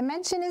things,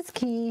 dimension is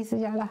key. So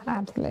yeah,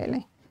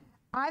 absolutely.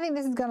 I think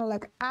this is going to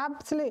look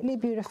absolutely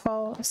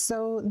beautiful.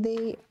 So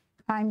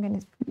I'm going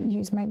to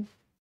use my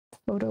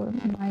photo,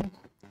 my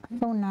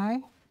phone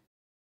now.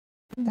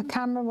 The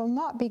camera will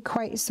not be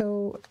quite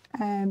so,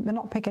 will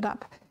not pick it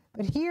up.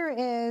 But here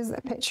is a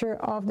picture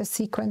of the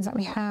sequins that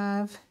we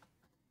have.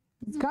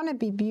 It's going to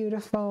be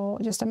beautiful.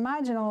 Just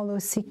imagine all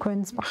those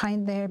sequins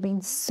behind there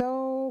being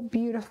so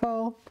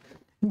beautiful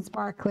and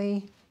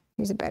sparkly.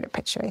 Here's a better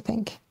picture, I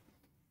think.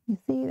 You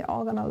see, they're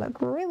all going to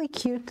look really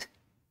cute.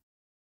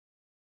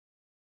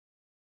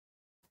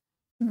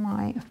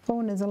 My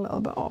phone is a little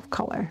bit off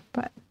color,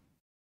 but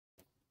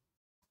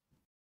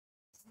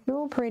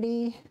so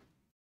pretty.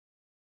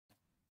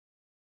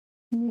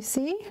 Can you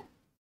see?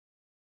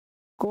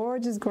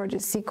 Gorgeous,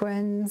 gorgeous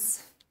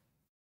sequins.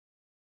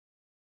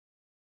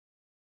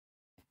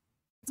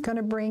 It's going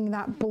to bring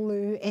that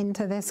blue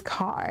into this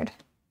card.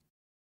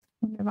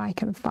 I wonder if I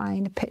can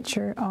find a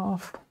picture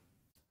of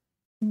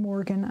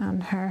Morgan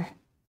and her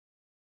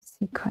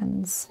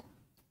sequins.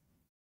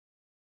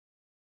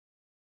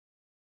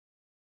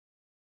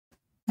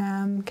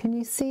 Can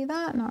you see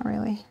that? Not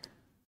really.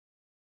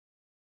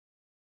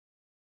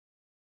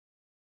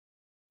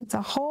 It's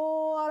a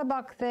whole lot of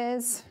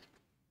boxes.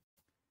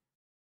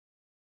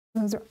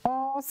 Those are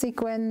all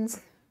sequins.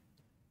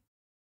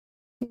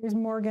 Here's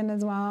Morgan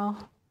as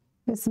well.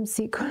 There's some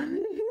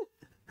sequins.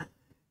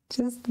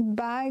 Just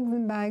bags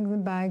and bags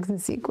and bags of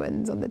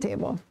sequins on the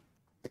table.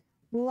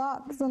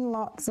 Lots and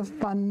lots of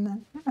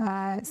fun,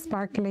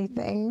 sparkly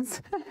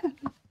things.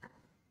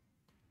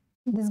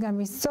 This is going to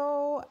be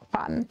so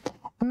fun.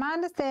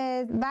 Amanda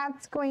says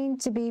that's going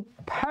to be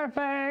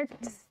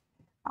perfect.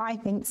 I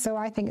think so.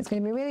 I think it's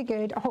going to be really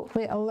good.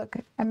 Hopefully it'll look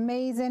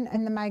amazing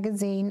in the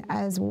magazine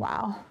as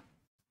well.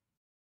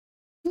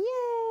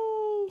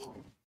 Yay!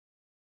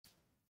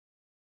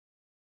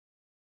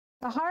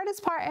 The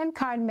hardest part in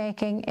card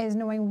making is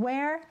knowing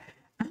where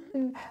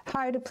and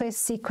how to place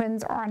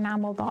sequins or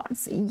enamel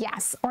dots.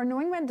 Yes, or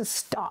knowing when to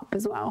stop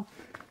as well.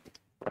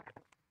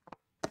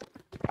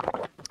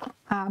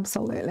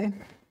 Absolutely.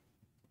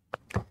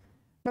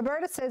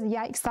 Roberta says,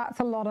 yikes, that's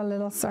a lot of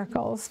little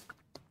circles.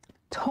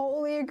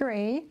 Totally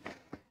agree.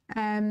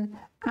 And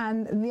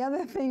the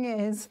other thing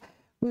is,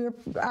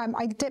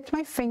 I dipped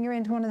my finger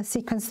into one of the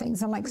sequence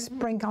things and like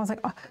sprinkle. I was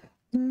like, oh,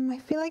 I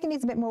feel like it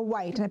needs a bit more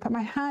white. And I put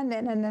my hand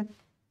in and then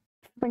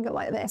sprinkle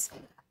like this.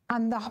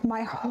 And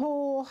my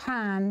whole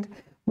hand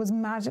was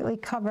magically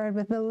covered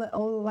with the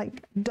little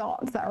like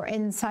dots that are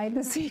inside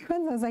the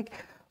sequence. I was like,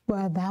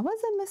 well, that was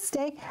a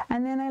mistake.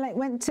 And then I like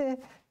went to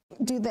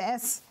do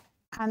this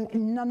and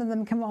none of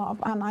them came off.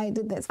 And I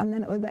did this and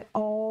then it was like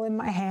all in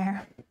my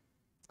hair.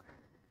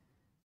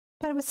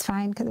 But it was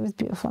fine because it was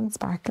beautiful and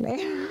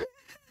sparkly.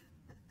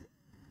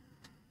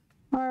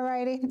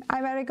 Alrighty,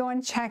 I better go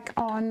and check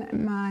on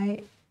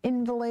my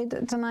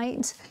invalid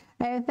tonight.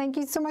 Thank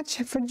you so much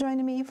for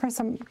joining me for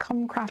some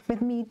Come Craft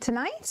with me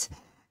tonight.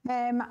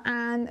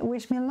 And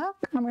wish me luck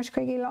and wish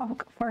Craigie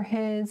luck for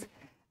his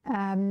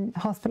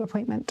hospital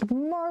appointment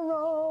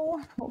tomorrow.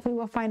 Hopefully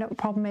we'll find out what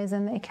the problem is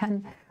and they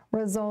can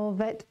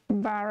resolve it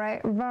very,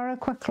 very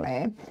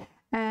quickly.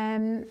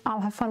 I'll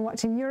have fun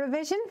watching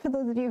Eurovision for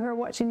those of you who are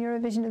watching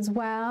Eurovision as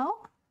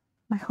well.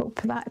 I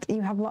hope that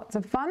you have lots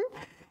of fun.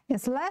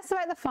 It's less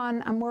about the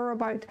fun and more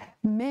about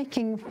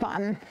making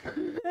fun.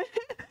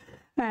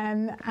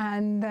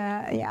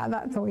 Yeah,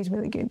 that's always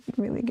really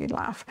good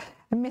laugh.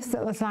 I missed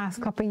it this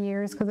last couple of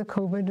years because of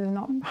COVID. We've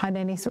not had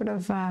any sort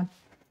of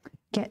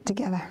get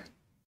together.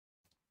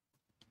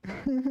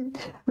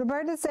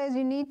 Roberta says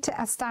you need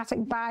a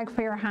static bag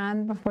for your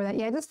hand before that.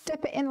 Yeah, just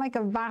dip it in like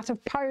a vat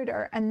of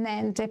powder and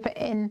then dip it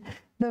in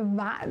the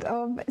vat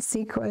of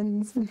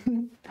sequins.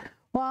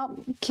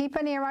 Well, keep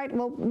an ear out.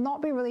 We'll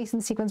not be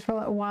releasing sequins for a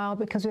little while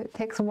because it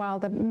takes a while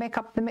to make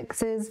up the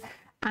mixes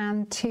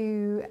and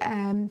to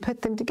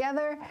put them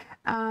together.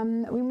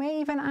 We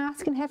may even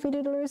ask in Heavy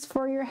Doodlers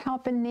for your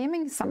help in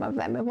naming some of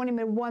them. We've only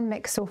made one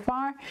mix so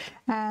far,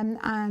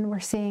 and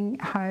we're seeing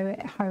how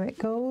it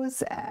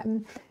goes.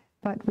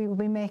 But we will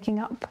be making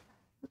up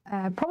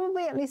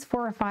probably at least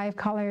 4 or 5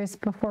 colours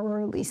before we're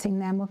releasing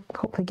them. We'll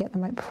hopefully get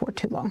them out before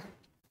too long.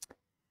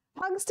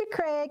 Hugs to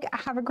Craig.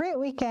 Have a great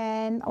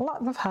weekend.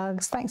 Lots of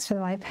hugs. Thanks for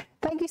the live.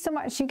 Thank you so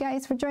much, you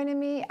guys, for joining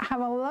me.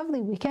 Have a lovely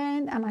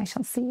weekend, and I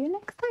shall see you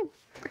next time.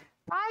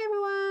 Bye,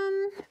 everyone.